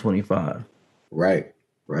Romans 1:25. Right.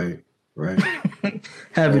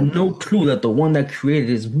 Having no clue that the one that created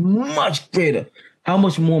is much greater. How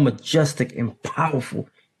much more majestic and powerful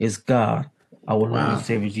is God, our Lord and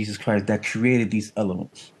Savior Jesus Christ, that created these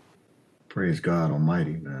elements. Praise God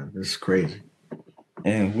Almighty, man. This is crazy.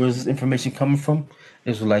 And where's this information coming from?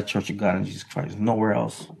 Israelite Church of God in Jesus Christ. Nowhere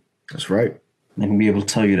else. That's right. I can be able to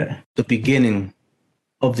tell you that. The beginning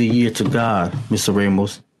of the year to God, Mr.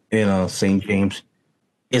 Ramos, in St. James,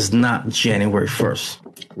 is not January 1st.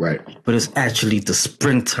 Right. But it's actually the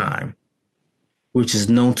springtime, which is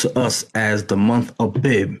known to us as the month of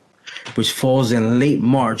Abib, which falls in late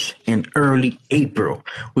March and early April,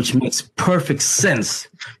 which makes perfect sense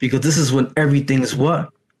because this is when everything is what?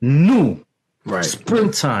 New. Right.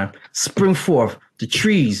 Springtime, spring forth, the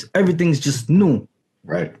trees, everything's just new.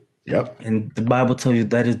 Right. Yep. And the Bible tells you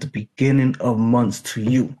that is the beginning of months to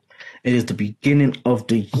you. It is the beginning of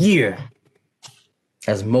the year,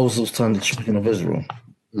 as Moses was telling the children of Israel.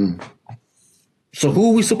 So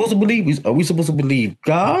who are we supposed to believe? Are we supposed to believe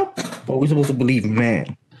God or are we supposed to believe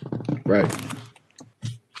man? Right.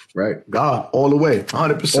 God, all the way,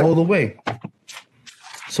 100%. All the way.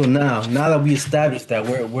 So now that we established that,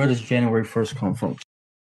 where does January 1st come from?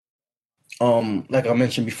 Like I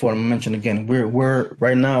mentioned before, I'm gonna mention again. We're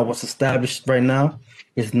right now. What's established right now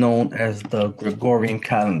is known as the Gregorian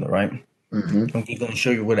calendar, right? I'm gonna show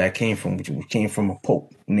you where that came from, which came from a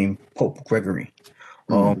pope named Pope Gregory.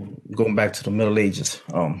 Going back to the Middle Ages.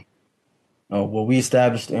 What we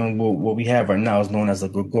established and what we have right now is known as the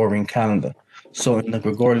Gregorian calendar. So in the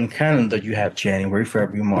Gregorian calendar, you have January,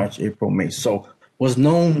 February, March, April, May. So what's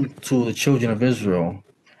known to the children of Israel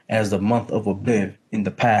as the month of Abib in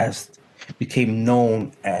the past became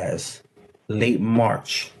known as late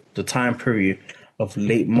March, the time period of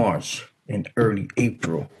late March and early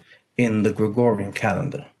April in the Gregorian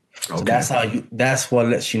calendar. Okay. So that's what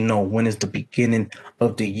lets you know when is the beginning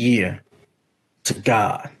of the year to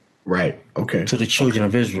God. Right. Okay. To the children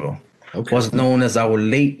of Israel. Okay. What's known as our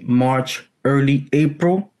late March, early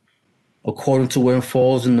April, according to when it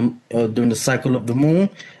falls in the during the cycle of the moon,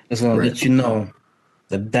 is going to let you know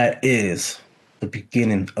that is the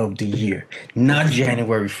beginning of the year, not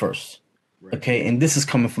January 1st. Right. Okay, and this is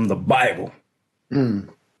coming from the Bible.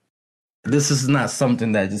 This is not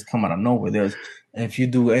something that just come out of nowhere. If you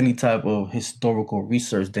do any type of historical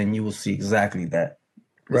research, then you will see exactly that.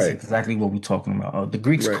 That's exactly what we're talking about. The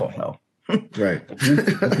Greeks call hell. Right.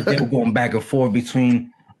 They were going back and forth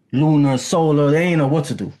between lunar, solar. They ain't know what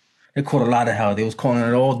to do. They called a lot of hell. They was calling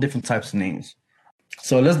it all different types of names.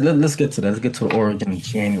 So let's get to that. Let's get to the origin of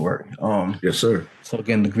January. Yes, sir. So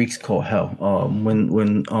again, the Greeks call hell. When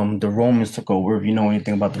the Romans took over, if you know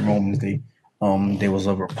anything about the Romans, they was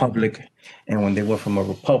a republic, and when they went from a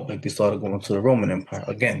republic, they started going to the Roman Empire.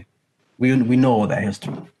 Again, we know all that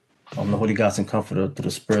history. The Holy Ghost and Comforter through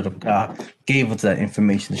the Spirit of God gave us that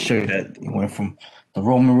information to show you that it went from the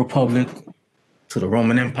Roman Republic to the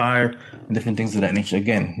Roman Empire and different things of that nature.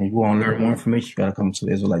 Again, if you want to learn more information, you got to come to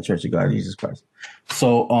the Israelite Church of God, Jesus Christ.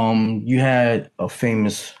 So you had a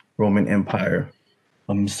famous Roman Empire,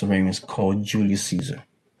 Mr. Raymond, called Julius Caesar.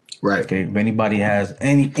 Right. Okay, if anybody has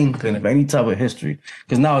any inkling of any type of history,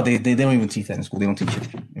 because nowadays they don't even teach that in school. They don't teach it.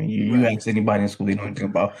 I mean, you ask anybody in school, they know anything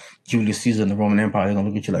about Julius Caesar and the Roman Empire, they're gonna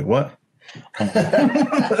look at you like, what?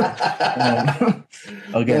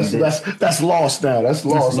 Again, that's lost now. That's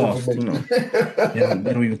lost. You know.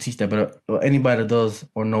 They don't even teach that. But anybody that does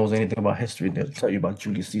or knows anything about history, they'll tell you about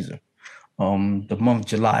Julius Caesar. The month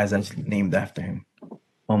July is actually named after him.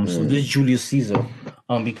 So this Julius Caesar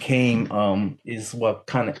became is what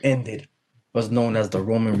kind of ended what's known as the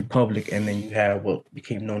Roman Republic, and then you have what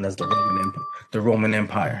became known as the Roman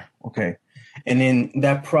Empire. Okay, and in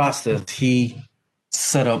that process, he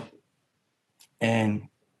set up and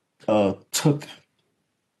he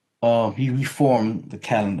reformed the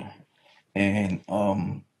calendar and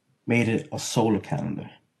made it a solar calendar.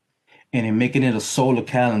 And in making it a solar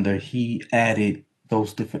calendar, he added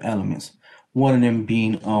those different elements. One of them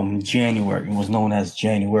being January, was known as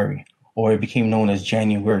January, or it became known as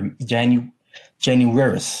Januaris,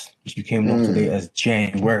 which became known today as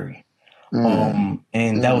January.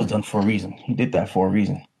 And that was done for a reason. He did that for a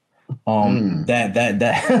reason. That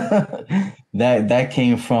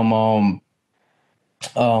came from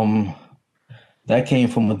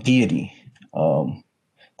a deity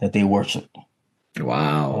that they worshipped.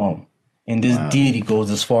 Wow. And this deity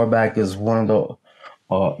goes as far back as one of the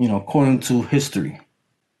according to history,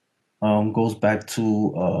 goes back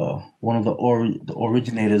to one of the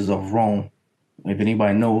originators of Rome. If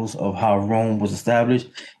anybody knows of how Rome was established,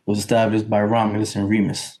 it was established by Romulus and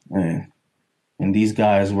Remus. And these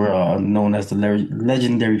guys were known as the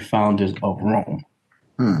legendary founders of Rome.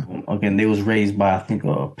 Again, they was raised by, I think,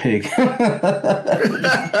 a pig.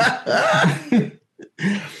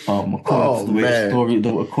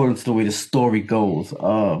 According to the way the story goes.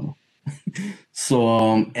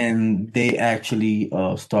 And they actually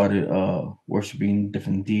started worshiping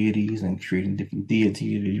different deities and creating different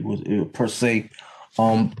deities. Per se,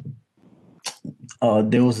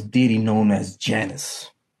 there was a deity known as Janus.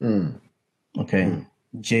 Okay,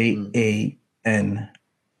 Janus,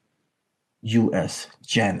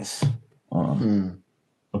 Janus.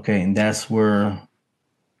 Okay, and that's where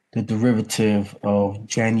the derivative of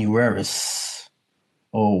Januaris,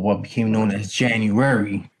 or what became known as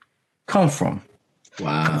January, come from.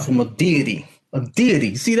 Wow. Come from a deity. A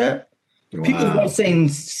deity. See that? Wow. People are saying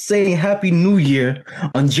Happy New Year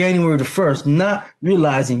on January the 1st, not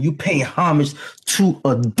realizing you paying homage to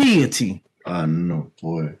a deity. No,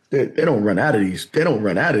 boy. They don't run out of these. They don't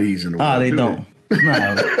run out of these in the world. They don't.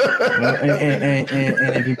 Nah. and if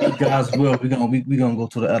it be God's will, we're gonna go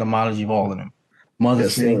to the etymology of all of them.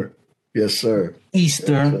 Mother's Day. Yes, sir.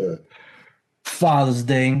 Easter. Yes, sir. Father's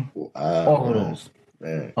Day. All of those.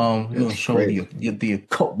 Man, we're gonna show the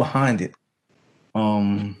occult behind it.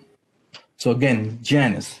 So again,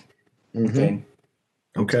 Janus. Okay.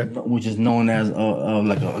 Which is known as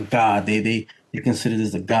like a god. They consider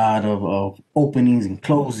this a god of openings and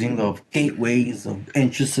closing, of gateways, of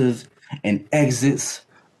entrances and exits,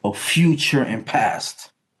 of future and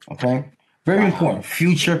past. Okay, very important.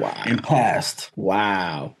 Future and past.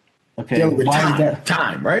 Wow. Okay. Dealing with Why is that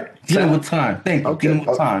time, right? Dealing with time. Thank you. Okay. Dealing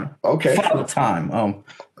with time. Okay. Father time.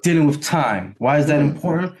 Dealing with time. Why is that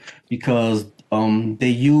important? Because they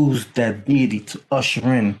use that deity to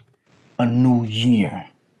usher in a new year.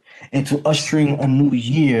 And to usher in a new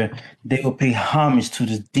year, they will pay homage to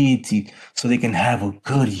this deity so they can have a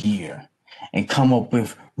good year and come up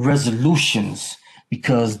with resolutions,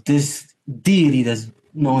 because this deity that's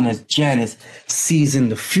known as Janus sees in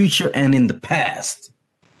the future and in the past.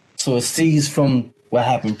 So it sees from what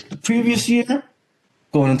happened the previous year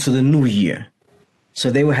going into the new year.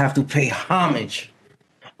 So they would have to pay homage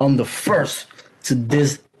on the 1st to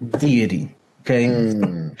this deity. Okay,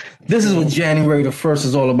 this is what January the 1st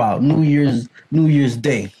is all about. New Year's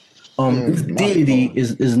Day. This deity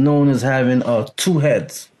is known as having 2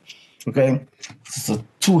 heads. Okay, it's a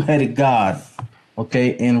 2-headed god.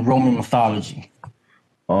 Okay, in Roman mythology,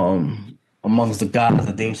 amongst the gods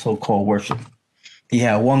that they so-called worship, he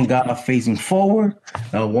had one god facing forward,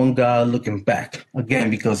 one god looking back. Again,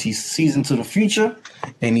 because he sees into the future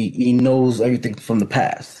and he knows everything from the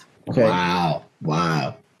past. Okay.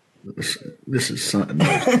 Wow. This is something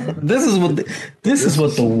else. This is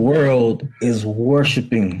what the world is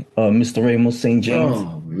worshiping, Mr. Ramos St. James.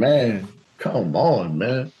 Oh man, come on,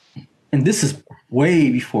 man! And this is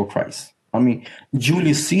way before Christ. I mean,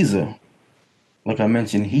 Julius Caesar, like I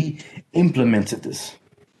mentioned, he implemented this.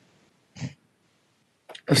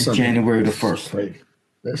 January the 1st.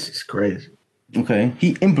 This is crazy. Okay,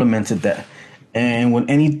 he implemented that, and when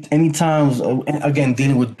any times again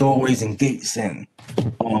dealing with doorways and gates and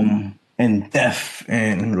death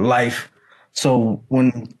and life. So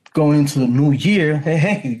when going into the new year,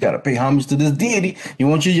 hey, you gotta pay homage to this deity. You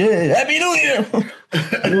want your Happy New Year,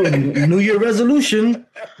 New Year resolution.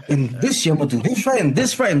 And this year I'm gonna do this right and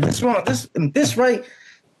this right and this wrong, this and this right.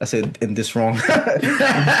 I said and this wrong.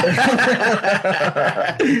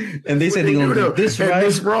 And they said they're gonna do this right, and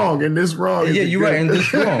this wrong, and this wrong. Yeah, you're right, and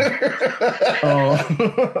this wrong.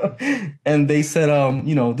 And they said,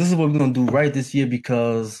 this is what we're gonna do right this year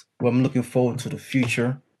because I'm looking forward to the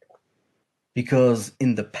future. Because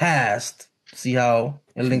in the past, see how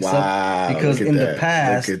it links up? Because in the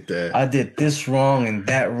past, I did this wrong and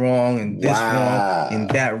that wrong and this wrong and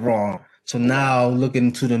that wrong. So now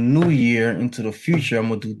looking to the new year, into the future, I'm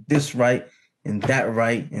going to do this right and that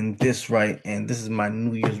right and this right. And this is my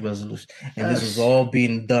New Year's resolution. And this is all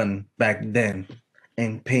being done back then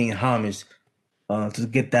and paying homage to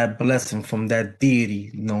get that blessing from that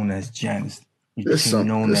deity known as Janus. This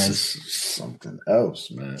is something else,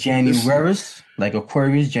 man. Januaris, like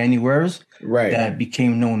Aquarius, Januaris, right? That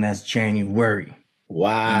became known as January.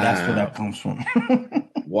 Wow, and that's where that comes from.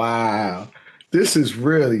 Wow, this is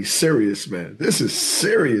really serious, man. This is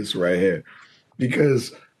serious right here,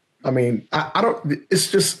 because I mean, I don't. It's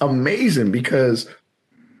just amazing because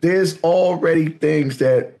there's already things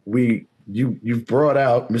that you've brought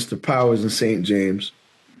out, Mr. Powers and St. James,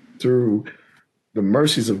 through the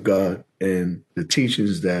mercies of God and the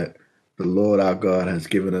teachings that the Lord our God has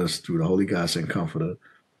given us through the Holy God and Comforter,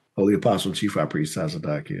 Holy Apostle Chief High Priest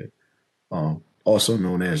Tazadakia, also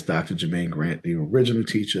known as Dr. Jermaine Grant, the original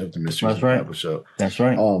teacher of the Mysteries of the Bible Show. That's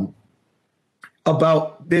right.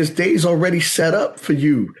 About there's days already set up for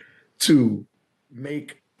you to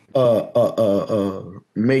make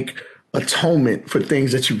atonement for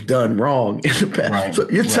things that you've done wrong in the past. Right, so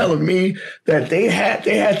you're telling me that they had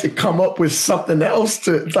to come up with something else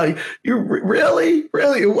to, like, you really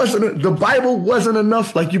it wasn't, the Bible wasn't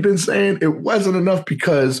enough, like you've been saying, it wasn't enough,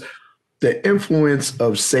 because the influence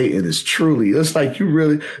of Satan is truly, it's like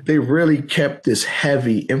they really kept this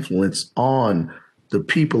heavy influence on the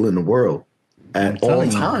people in the world at all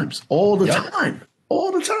times, all the time.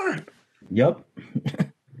 Yep.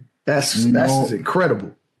 That's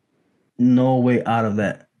incredible. No way out of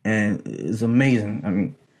that. And it's amazing. I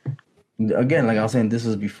mean, again, like I was saying, this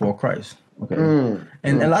is before Christ. Okay.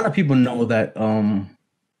 And a lot of people know that,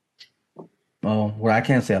 well, I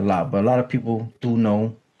can't say a lot, but a lot of people do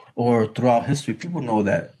know, or throughout history, people know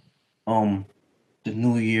that the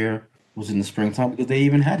New Year was in the springtime because they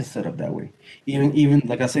even had it set up that way. Even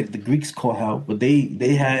like I said, the Greeks caught help, but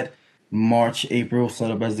they had March, April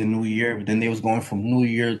set up as the New Year, but then they was going from New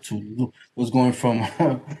Year to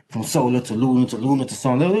from solar to lunar to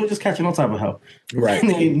sun. They were just catching all type of help. Right.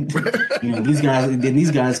 These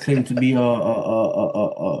guys claim to be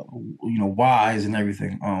wise and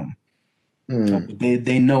everything.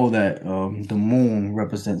 They know that the moon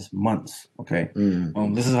represents months. Okay.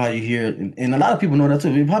 This is how you hear it, and a lot of people know that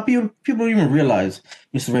too. How people don't even realize,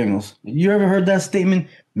 Mr. Ramos, you ever heard that statement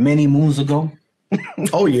many moons ago?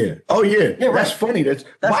 Oh yeah. Yeah, that's funny. That's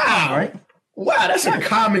wow, common, right? Wow, that's a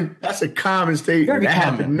common statement. That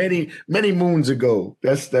happened many moons ago.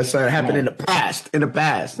 That's happened in the past.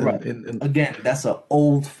 Right. Again, that's an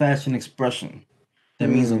old-fashioned expression that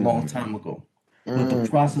means a long time ago. But the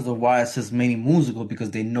process of why it says many moons ago,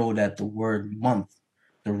 because they know that the word month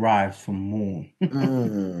derives from moon.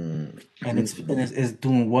 And it's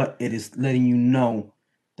doing what? It is letting you know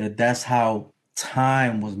that that's how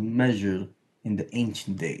time was measured in the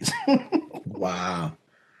ancient days. Wow.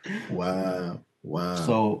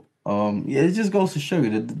 So, it just goes to show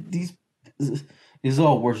you that these is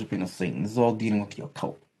all worshiping of Satan. It's all dealing with the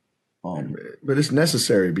occult. But it's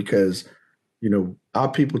necessary because,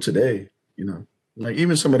 our people today, like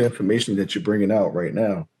even some of the information that you're bringing out right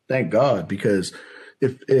now, thank God, because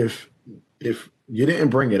if you didn't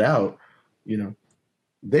bring it out,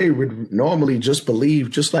 they would normally just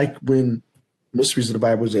believe, just like when Mysteries of the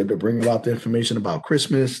Bible was able to bring about the information about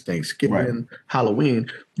Christmas, Thanksgiving, Halloween,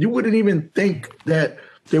 you wouldn't even think that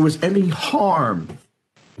there was any harm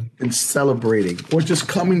in celebrating or just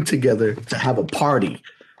coming together to have a party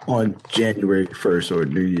on January 1st or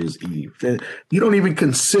New Year's Eve. You don't even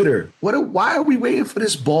consider, why are we waiting for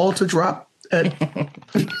this ball to drop at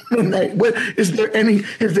midnight? Is there any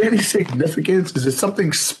significance? Is it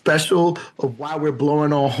something special of why we're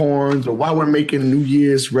blowing our horns or why we're making New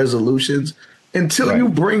Year's resolutions? Until you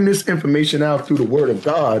bring this information out through the Word of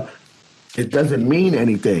God, it doesn't mean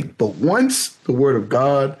anything. But once the Word of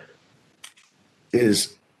God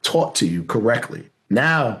is taught to you correctly,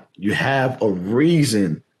 now you have a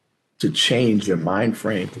reason to change your mind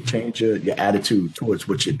frame, to change your attitude towards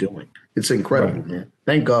what you're doing. It's incredible, man.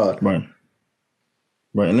 Thank God. Right.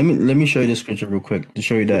 Right. And let me show you this scripture real quick to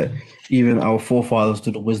show you that even our forefathers,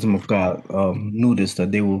 through the wisdom of God, knew this,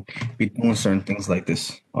 that they will be doing certain things like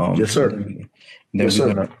this. Yes, sir. Then Yes, we're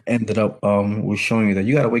sir. gonna ended up with showing you that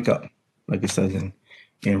you gotta wake up, like it says in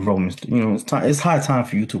Romans. It's high time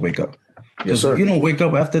for you to wake up. Yes, sir. If you don't wake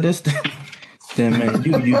up after this, then man,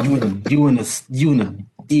 you in a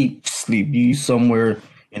deep sleep. You somewhere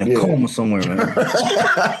in a coma somewhere, man.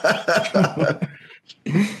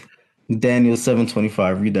 Daniel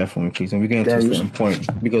 7:25. Read that for me, please. And we're getting to a certain point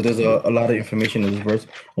because there's a lot of information in this verse.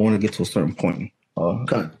 I want to get to a certain point.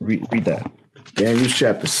 Read that. Daniel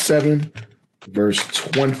chapter 7, verse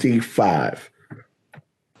 25.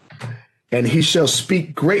 And he shall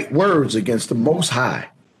speak great words against the Most High.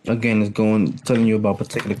 Again, it's telling you about a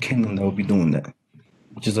particular kingdom that will be doing that,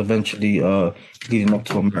 which is eventually leading up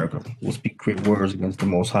to America. We'll speak great words against the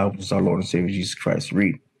Most High, which is our Lord and Savior Jesus Christ.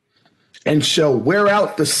 Read. And shall wear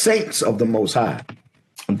out the saints of the Most High.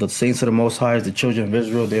 The saints of the Most High is the children of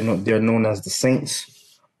Israel. They're known as the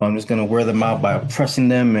saints. I'm just going to wear them out by oppressing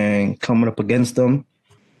them and coming up against them.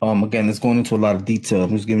 Again, it's going into a lot of detail.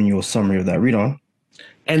 I'm just giving you a summary of that. Read on.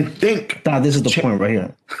 And think. This is the point right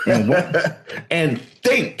here. And what? And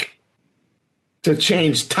think to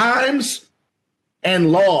change times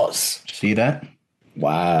and laws. See that?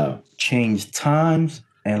 Wow. Change times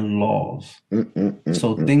and laws.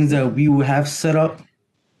 So things that we would have set up,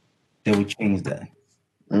 they would change that.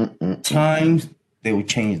 Times, they would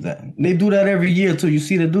change that. They do that every year too. You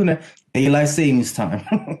see them doing that. Daylight savings time.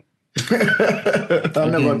 I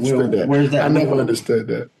never understood that. Where's that? I never understood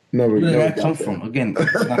that. Never. Where did that come from? Again,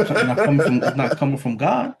 it's not coming from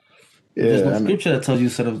God. Yeah, there's no scripture that tells you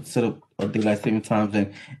set up daylight saving times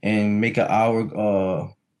and make an hour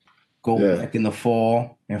go back in the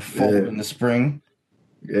fall and fall in the spring.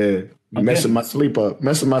 Yeah, messing my sleep up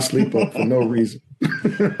for no reason.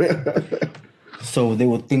 So they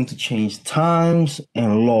would think to change times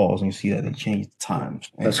and laws, and you see that they changed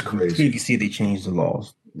times. And that's crazy. Clearly see they changed the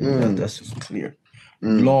laws. That's just clear.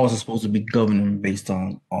 Laws are supposed to be governing based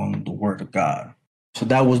on the word of God. So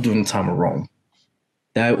that was during the time of Rome.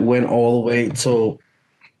 That went all the way till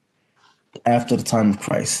after the time of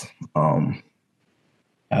Christ.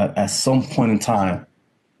 At some point in time,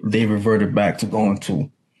 they reverted back to going to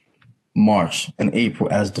March and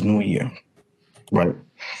April as the new year. Right.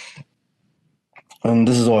 And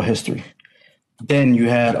this is all history. Then you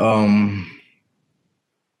had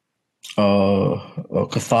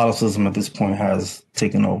Catholicism at this point has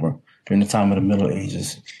taken over during the time of the Middle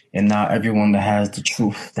Ages. And now everyone that has the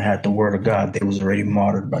truth, that had the word of God, they was already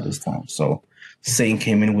martyred by this time. So Satan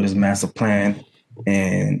came in with his massive plan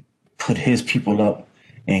and put his people up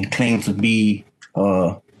and claimed to be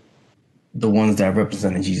the ones that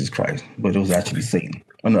represented Jesus Christ, but it was actually Satan.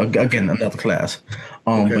 Again, another class.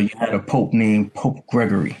 But you had a pope named Pope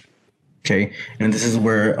Gregory. Okay, and this is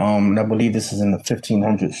where and I believe this is in the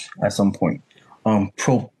 1500s at some point.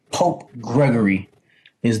 Pope Gregory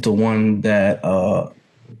is the one that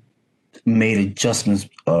made adjustments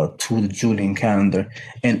to the Julian calendar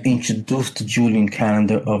and introduced the Julian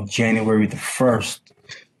calendar of January the 1st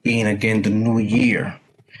being again the new year.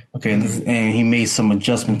 Okay, and he made some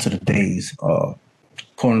adjustment to the days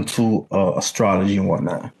according to astrology and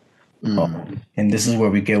whatnot. And this is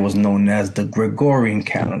where we get what's known as the Gregorian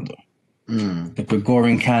calendar. The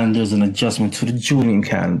Gregorian calendar is an adjustment to the Julian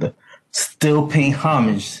calendar, still paying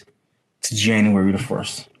homage to January the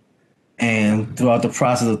 1st. And throughout the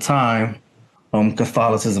process of time,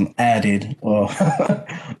 Catholicism added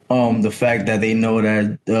the fact that they know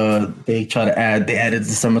that they added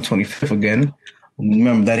December 25th again.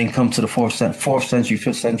 Remember, that didn't come to the 4th century,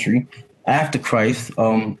 5th century after Christ,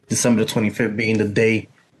 December the 25th being the day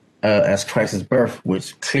as Christ's birth,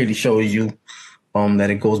 which clearly shows you that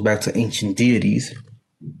it goes back to ancient deities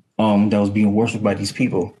that was being worshipped by these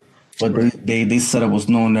people. But they set up what's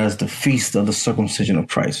known as the Feast of the Circumcision of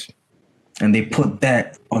Christ. And they put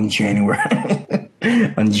that on January,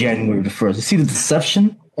 on January the 1st. You see the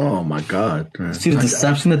deception? Oh, my God. Man. See the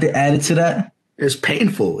deception that they added to that? It's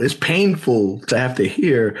painful. It's painful to have to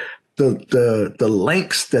hear the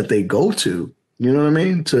lengths that they go to. You know what I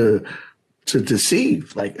mean? To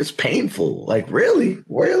deceive. Like, it's painful. Like, really?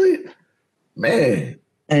 Man.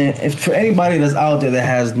 And if for anybody that's out there that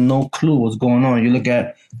has no clue what's going on, you look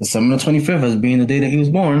at December the 25th as being the day that he was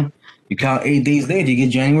born. You count 8 days later, you get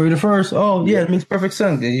January the 1st. Oh, yeah, it makes perfect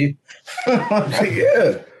sense. Did you?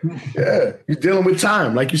 Yeah. You're dealing with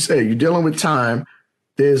time. Like you said, you're dealing with time.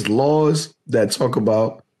 There's laws that talk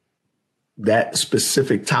about that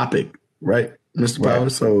specific topic, right, Mr. Power?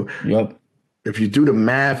 So if you do the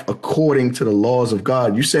math according to the laws of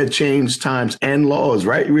God, you said change times and laws,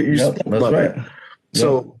 right? That's right.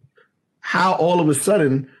 So how all of a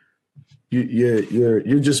sudden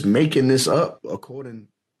you're just making this up according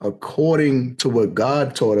to what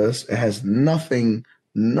God taught us? It has nothing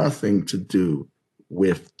to do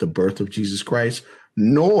with the birth of Jesus Christ,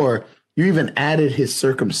 nor you even added his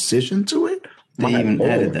circumcision to it. They even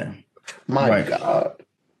added that. My God.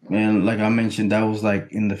 And like I mentioned, that was like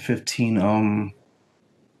in the 15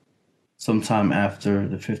 sometime after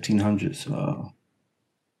the 1500s.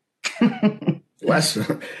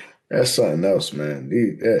 That's something else, man.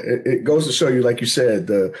 It goes to show you, like you said,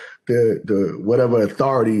 the whatever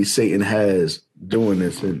authority Satan has doing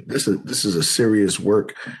this, and this is a serious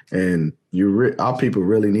work, and our people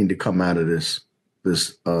really need to come out of this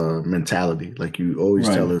mentality. Like you always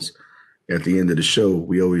tell us at the end of the show,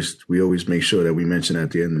 we always make sure that we mention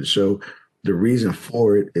at the end of the show, the reason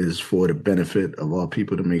for it is for the benefit of all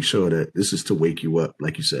people, to make sure that this is to wake you up,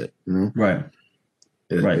 like you said, you know? Right.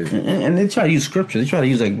 Right, and they try to use scripture. They try to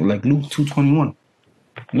use like Luke 2:21.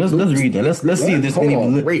 Let's read that. Let's see if there's any.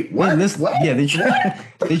 Wait, what? What? Yeah, they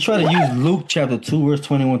try to use Luke chapter 2 verse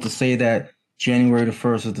 21 to say that January the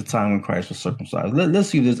 1st is the time when Christ was circumcised. Let's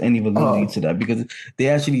see if there's any validity to that, because they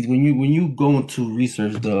actually, when you go into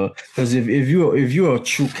research because if you're a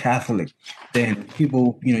true Catholic, then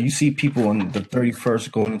people, you see people on the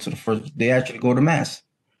 31st going into the first, they actually go to mass.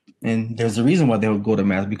 And there's a reason why they would go to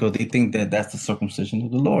mass, because they think that that's the circumcision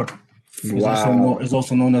of the Lord. It's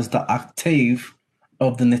also known as the octave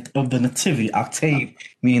of the nativity. Octave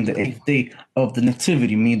meaning the 8th day of the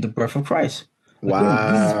nativity, meaning the birth of Christ.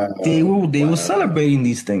 Wow. They were celebrating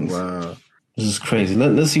these things. Wow. This is crazy.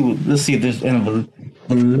 Let's see if there's any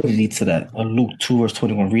validity to that. Luke 2 verse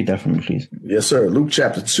 21. Read that for me, please. Yes, sir. Luke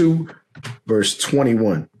chapter 2 verse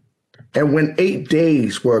 21. And when 8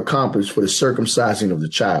 days were accomplished for the circumcising of the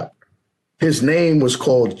child, his name was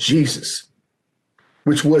called Jesus,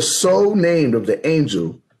 which was so named of the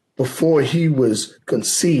angel before he was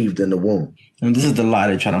conceived in the womb. And this is the lie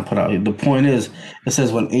they're trying to put out. The point is, it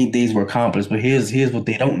says when 8 days were accomplished, but here's what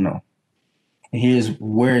they don't know. And here's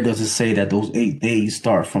where does it say that those 8 days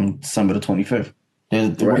start from December the 25th?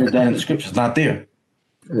 Where is that in the scripture? It's not there.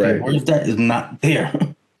 Right. Okay, where is that? It's not there.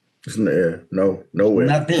 It's nowhere.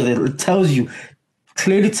 Not there. It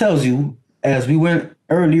clearly tells you, as we went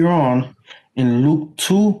earlier on in Luke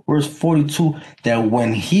 2, verse 42, that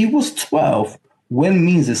when he was 12, when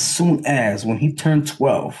means as soon as, when he turned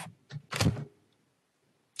 12,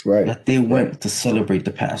 right, that they went to celebrate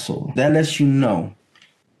the Passover. That lets you know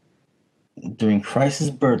during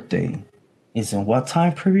Christ's birthday is in what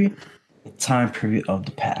time period? The time period of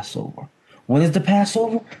the Passover. When is the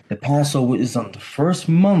Passover? The Passover is on the first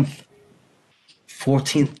month,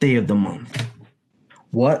 14th day of the month.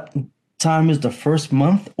 What time is the first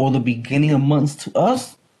month or the beginning of months to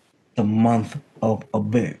us? The month of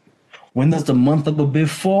Abib. When does the month of Abib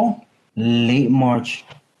fall? Late March,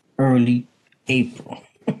 early April.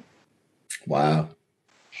 Wow.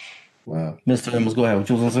 Mr. Amos, go ahead. What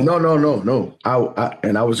you was going to say? No.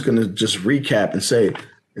 I was going to just recap and say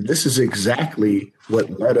this is exactly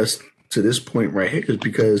what led us to this point right here,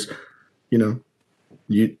 because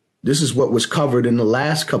this is what was covered in the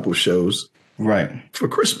last couple shows, right, for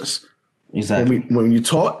Christmas. Exactly. When you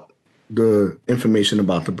taught the information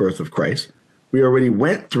about the birth of Christ, we already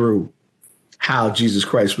went through how Jesus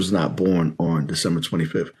Christ was not born on December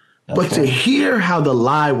 25th. But to hear how the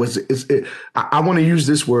lie was, I want to use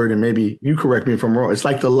this word, and maybe you correct me if I'm wrong. It's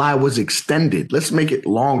like the lie was extended. Let's make it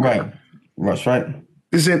longer. Right. That's right.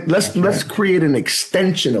 Let's create an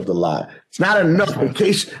extension of the lie. It's not enough. In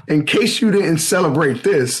case you didn't celebrate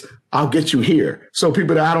this, I'll get you here. So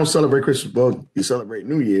people that I don't celebrate Christmas, well, you celebrate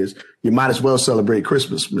New Year's, you might as well celebrate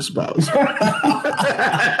Christmas, Miss Bowers.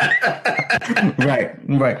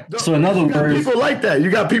 Right. So in other words, people like that. You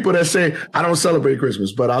got people that say, I don't celebrate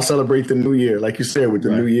Christmas, but I'll celebrate the New Year. Like you said, with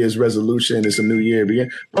the New Year's resolution, it's a new year begin.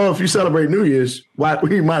 Oh, if you celebrate New Year's,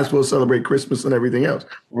 you might as well celebrate Christmas and everything else.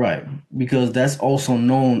 Right. Because that's also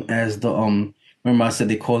known as the, remember I said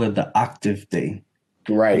they call it the octave day.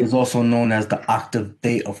 Right. It's also known as the octave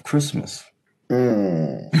day of Christmas.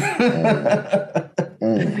 Man.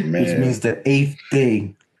 Which means the 8th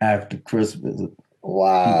day after Christmas.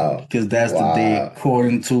 Wow. Because that's the day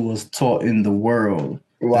according to what's taught in the world.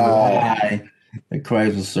 Wow. That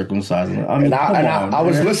Christ was circumcised. I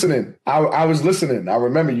was listening. I was listening. I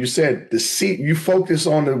remember you said you focus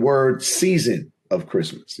on the word season of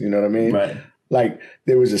Christmas. You know what I mean? Right. Like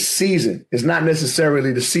there was a season. It's not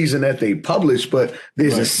necessarily the season that they publish, but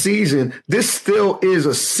there's a season. This still is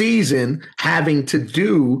a season having to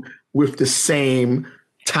do with the same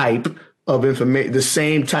type of information, the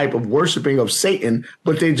same type of worshiping of Satan,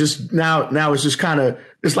 but they just now it's just kind of,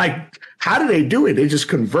 it's like, how do they do it? They just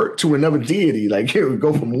convert to another deity. Like it would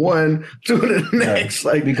go from one to the next.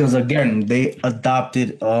 Like, because again, they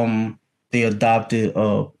adopted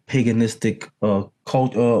paganistic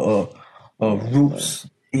roots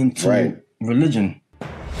into religion.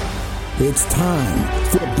 It's time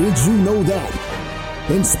for Did You Know That?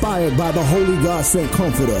 Inspired by the Holy God Sent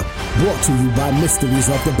Comforter, brought to you by Mysteries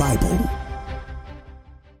of the Bible.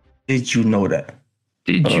 Did you know that?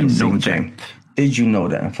 Did you know that? Did you know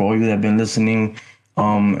that? For all you that have been listening,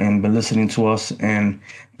 and been listening to us and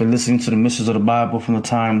been listening to the Mysteries of the Bible from the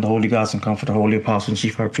time the Holy God Sent Comforter, Holy Apostle and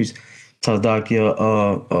Chief High Priest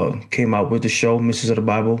Tazdakia came out with the show Mysteries of the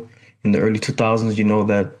Bible in the early 2000s, you know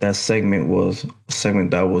that segment was a segment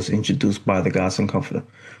that was introduced by the God Sent Comforter,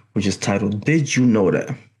 which is titled Did You Know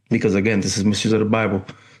That? Because again, this is Mysteries of the Bible.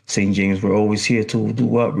 St. James, we're always here to do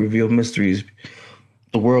what? Reveal mysteries.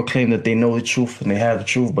 The world claim that they know the truth and they have the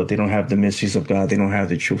truth, but they don't have the mysteries of God. They don't have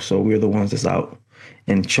the truth. So we're the ones that's out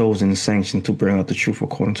and chosen and sanctioned to bring out the truth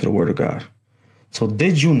according to the word of God. So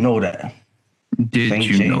did you know that? Did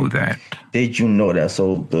you know that? Did you know that?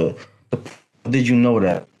 So the did you know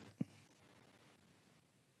that?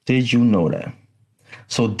 Did you know that?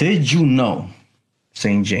 So did you know,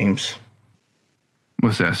 St. James?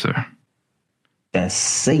 What's that, sir? That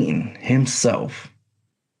Satan himself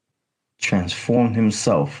transformed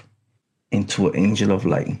himself into an angel of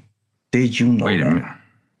light. Did you know that? Wait a minute.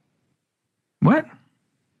 What?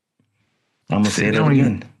 I'm going to say that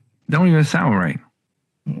again. Don't even sound right.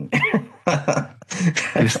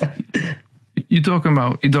 You talking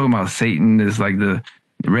about Satan is like the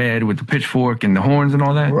red with the pitchfork and the horns and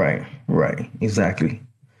all that? Right, exactly.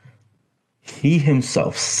 He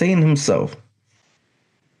himself, Satan himself,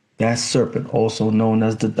 that serpent, also known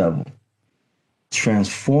as the devil,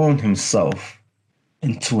 transformed himself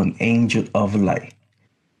into an angel of light.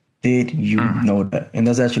 Did you know that? And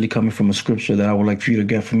that's actually coming from a scripture that I would like for you to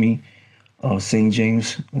get for me, St.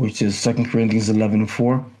 James, which is 2 Corinthians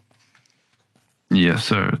 11:4. Yes,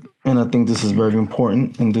 sir. And I think this is very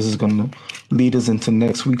important, and this is going to lead us into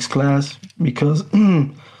next week's class because,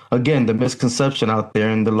 again, the misconception out there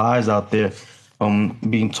and the lies out there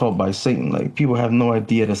being taught by Satan. Like, people have no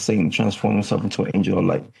idea that Satan transformed himself into an angel of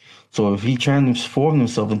light. So if he transformed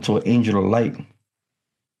himself into an angel of light,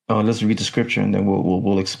 let's read the scripture and then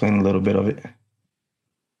we'll explain a little bit of it.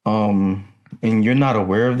 And you're not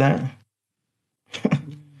aware of that,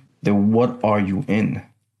 then what are you in?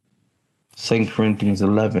 2 Corinthians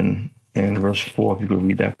 11 and verse 4. If you could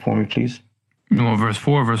read that for me, please. You want verse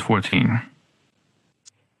 4 or verse 14?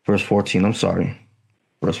 Verse 14, I'm sorry.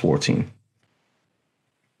 Verse 14.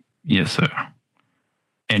 Yes, sir.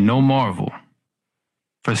 And no marvel,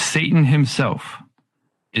 for Satan himself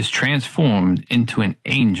is transformed into an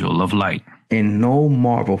angel of light. And no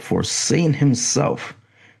marvel, for Satan himself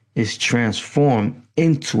is transformed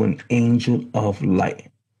into an angel of light.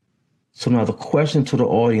 So now the question to the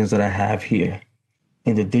audience that I have here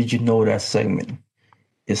in the Did You Know That segment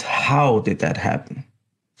is, how did that happen,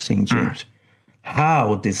 St. James?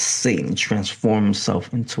 How did Satan transform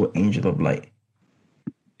himself into an angel of light?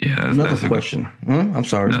 Yeah, that's another question. I'm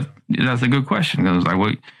sorry. That's a good question. I was like,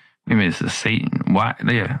 wait a minute, it's Satan. Why?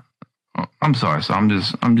 Yeah. I'm sorry. So I'm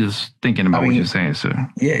just thinking about what you're saying, sir.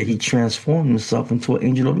 Yeah, he transformed himself into an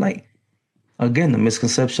angel of light. Again, the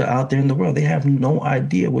misconception out there in the world, they have no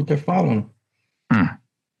idea what they're following.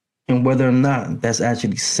 And whether or not that's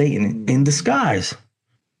actually Satan in disguise.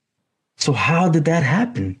 So how did that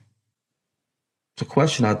happen? It's a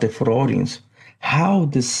question out there for the audience. How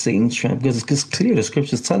did Satan because it's clear the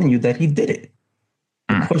scripture is telling you that he did it.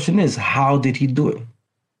 The question is, how did he do it?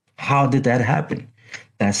 How did that happen?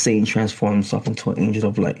 That Satan transformed himself into an angel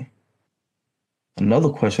of light. Another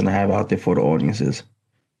question I have out there for the audience is,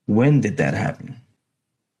 when did that happen?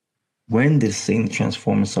 When did Satan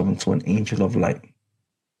transform himself into an angel of light?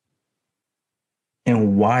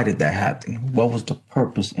 And why did that happen? What was the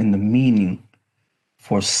purpose and the meaning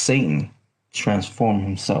for Satan transform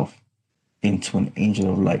himself into an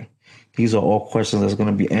angel of light? These are all questions that's going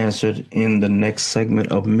to be answered in the next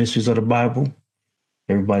segment of Mysteries of the Bible.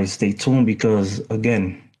 Everybody stay tuned because,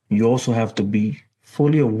 again, you also have to be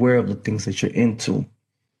fully aware of the things that you're into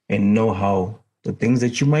and know how the things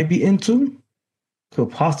that you might be into could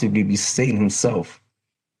possibly be Satan himself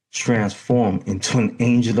transformed into an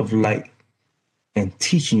angel of light and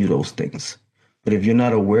teaching you those things. But if you're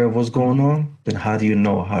not aware of what's going on, then how do you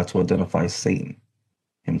know how to identify Satan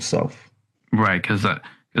himself? Right, because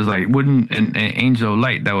like, wouldn't an angel of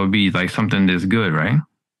light, that would be like something that's good, right?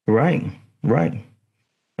 Right.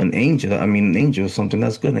 an angel. I mean, an angel is something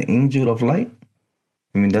that's good. An angel of light.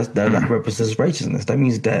 I mean, that represents righteousness. That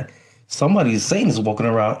means that somebody is Satan is walking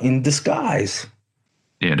around in disguise.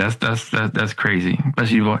 Yeah, that's crazy.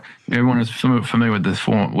 Especially everyone is familiar with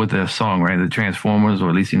the song, right? The Transformers, or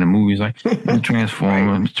at least in the movies, like the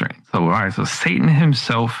Transformers. Right. So, all right. So Satan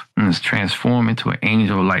himself is transformed into an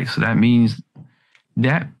angel of light. So that means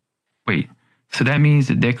that. Wait. So that means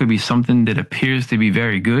that there could be something that appears to be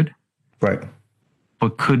very good, right?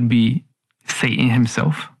 But could be Satan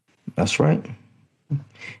himself. That's right.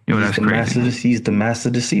 That's crazy. He's the master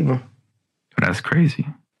deceiver. That's crazy.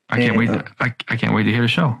 I can't wait. I can't wait to hear the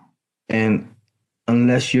show. And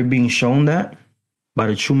unless you're being shown that by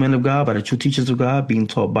the true men of God, by the true teachers of God, being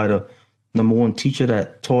taught by the number one teacher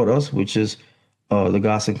that taught us, which is the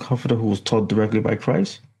Gospel Comforter, who was taught directly by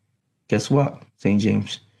Christ. Guess what, St.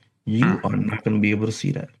 James? You are not going to be able to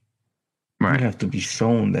see that. Right. You have to be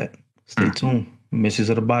shown that. Stay tuned. Messages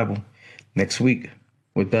of the Bible next week.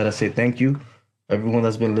 With that, I say thank you. Everyone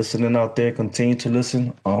that's been listening out there, continue to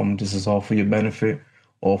listen. This is all for your benefit,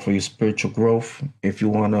 all for your spiritual growth. If you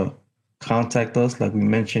want to contact us, like we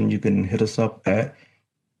mentioned, you can hit us up at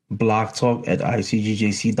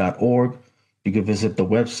blogtalk@icgjc.org. You can visit the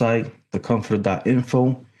website,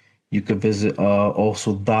 thecomforter.info. You can visit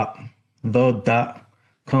also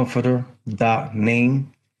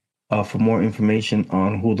the.comforter.name for more information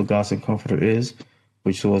on who the Gospel Comforter is,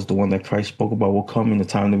 which was the one that Christ spoke about will come in the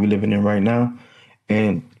time that we're living in right now.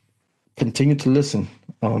 And continue to listen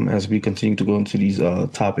as we continue to go into these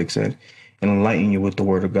topics and enlighten you with the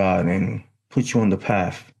Word of God and put you on the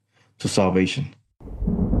path to salvation.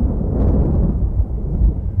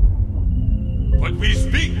 But we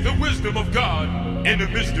speak the wisdom of God in the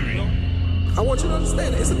mystery. I want you to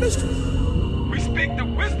understand it. It's a mystery. We speak the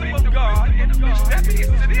wisdom of God in the mystery. That means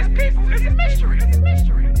to these people, it's a mystery.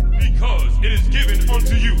 Because it is given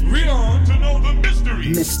unto you. Read on to know the mystery.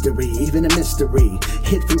 Mystery, even a mystery,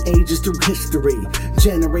 hid from ages through history,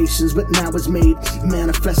 generations, but now is made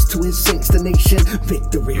manifest to his saints, the nation,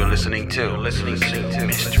 victory. You're listening to Mysteries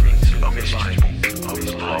of the Bible of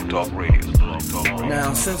Blog Talk Radio.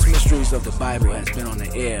 Now, since Mysteries of the Bible has been on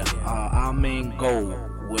the air, our main goal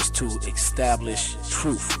was to establish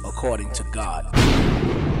truth according to God.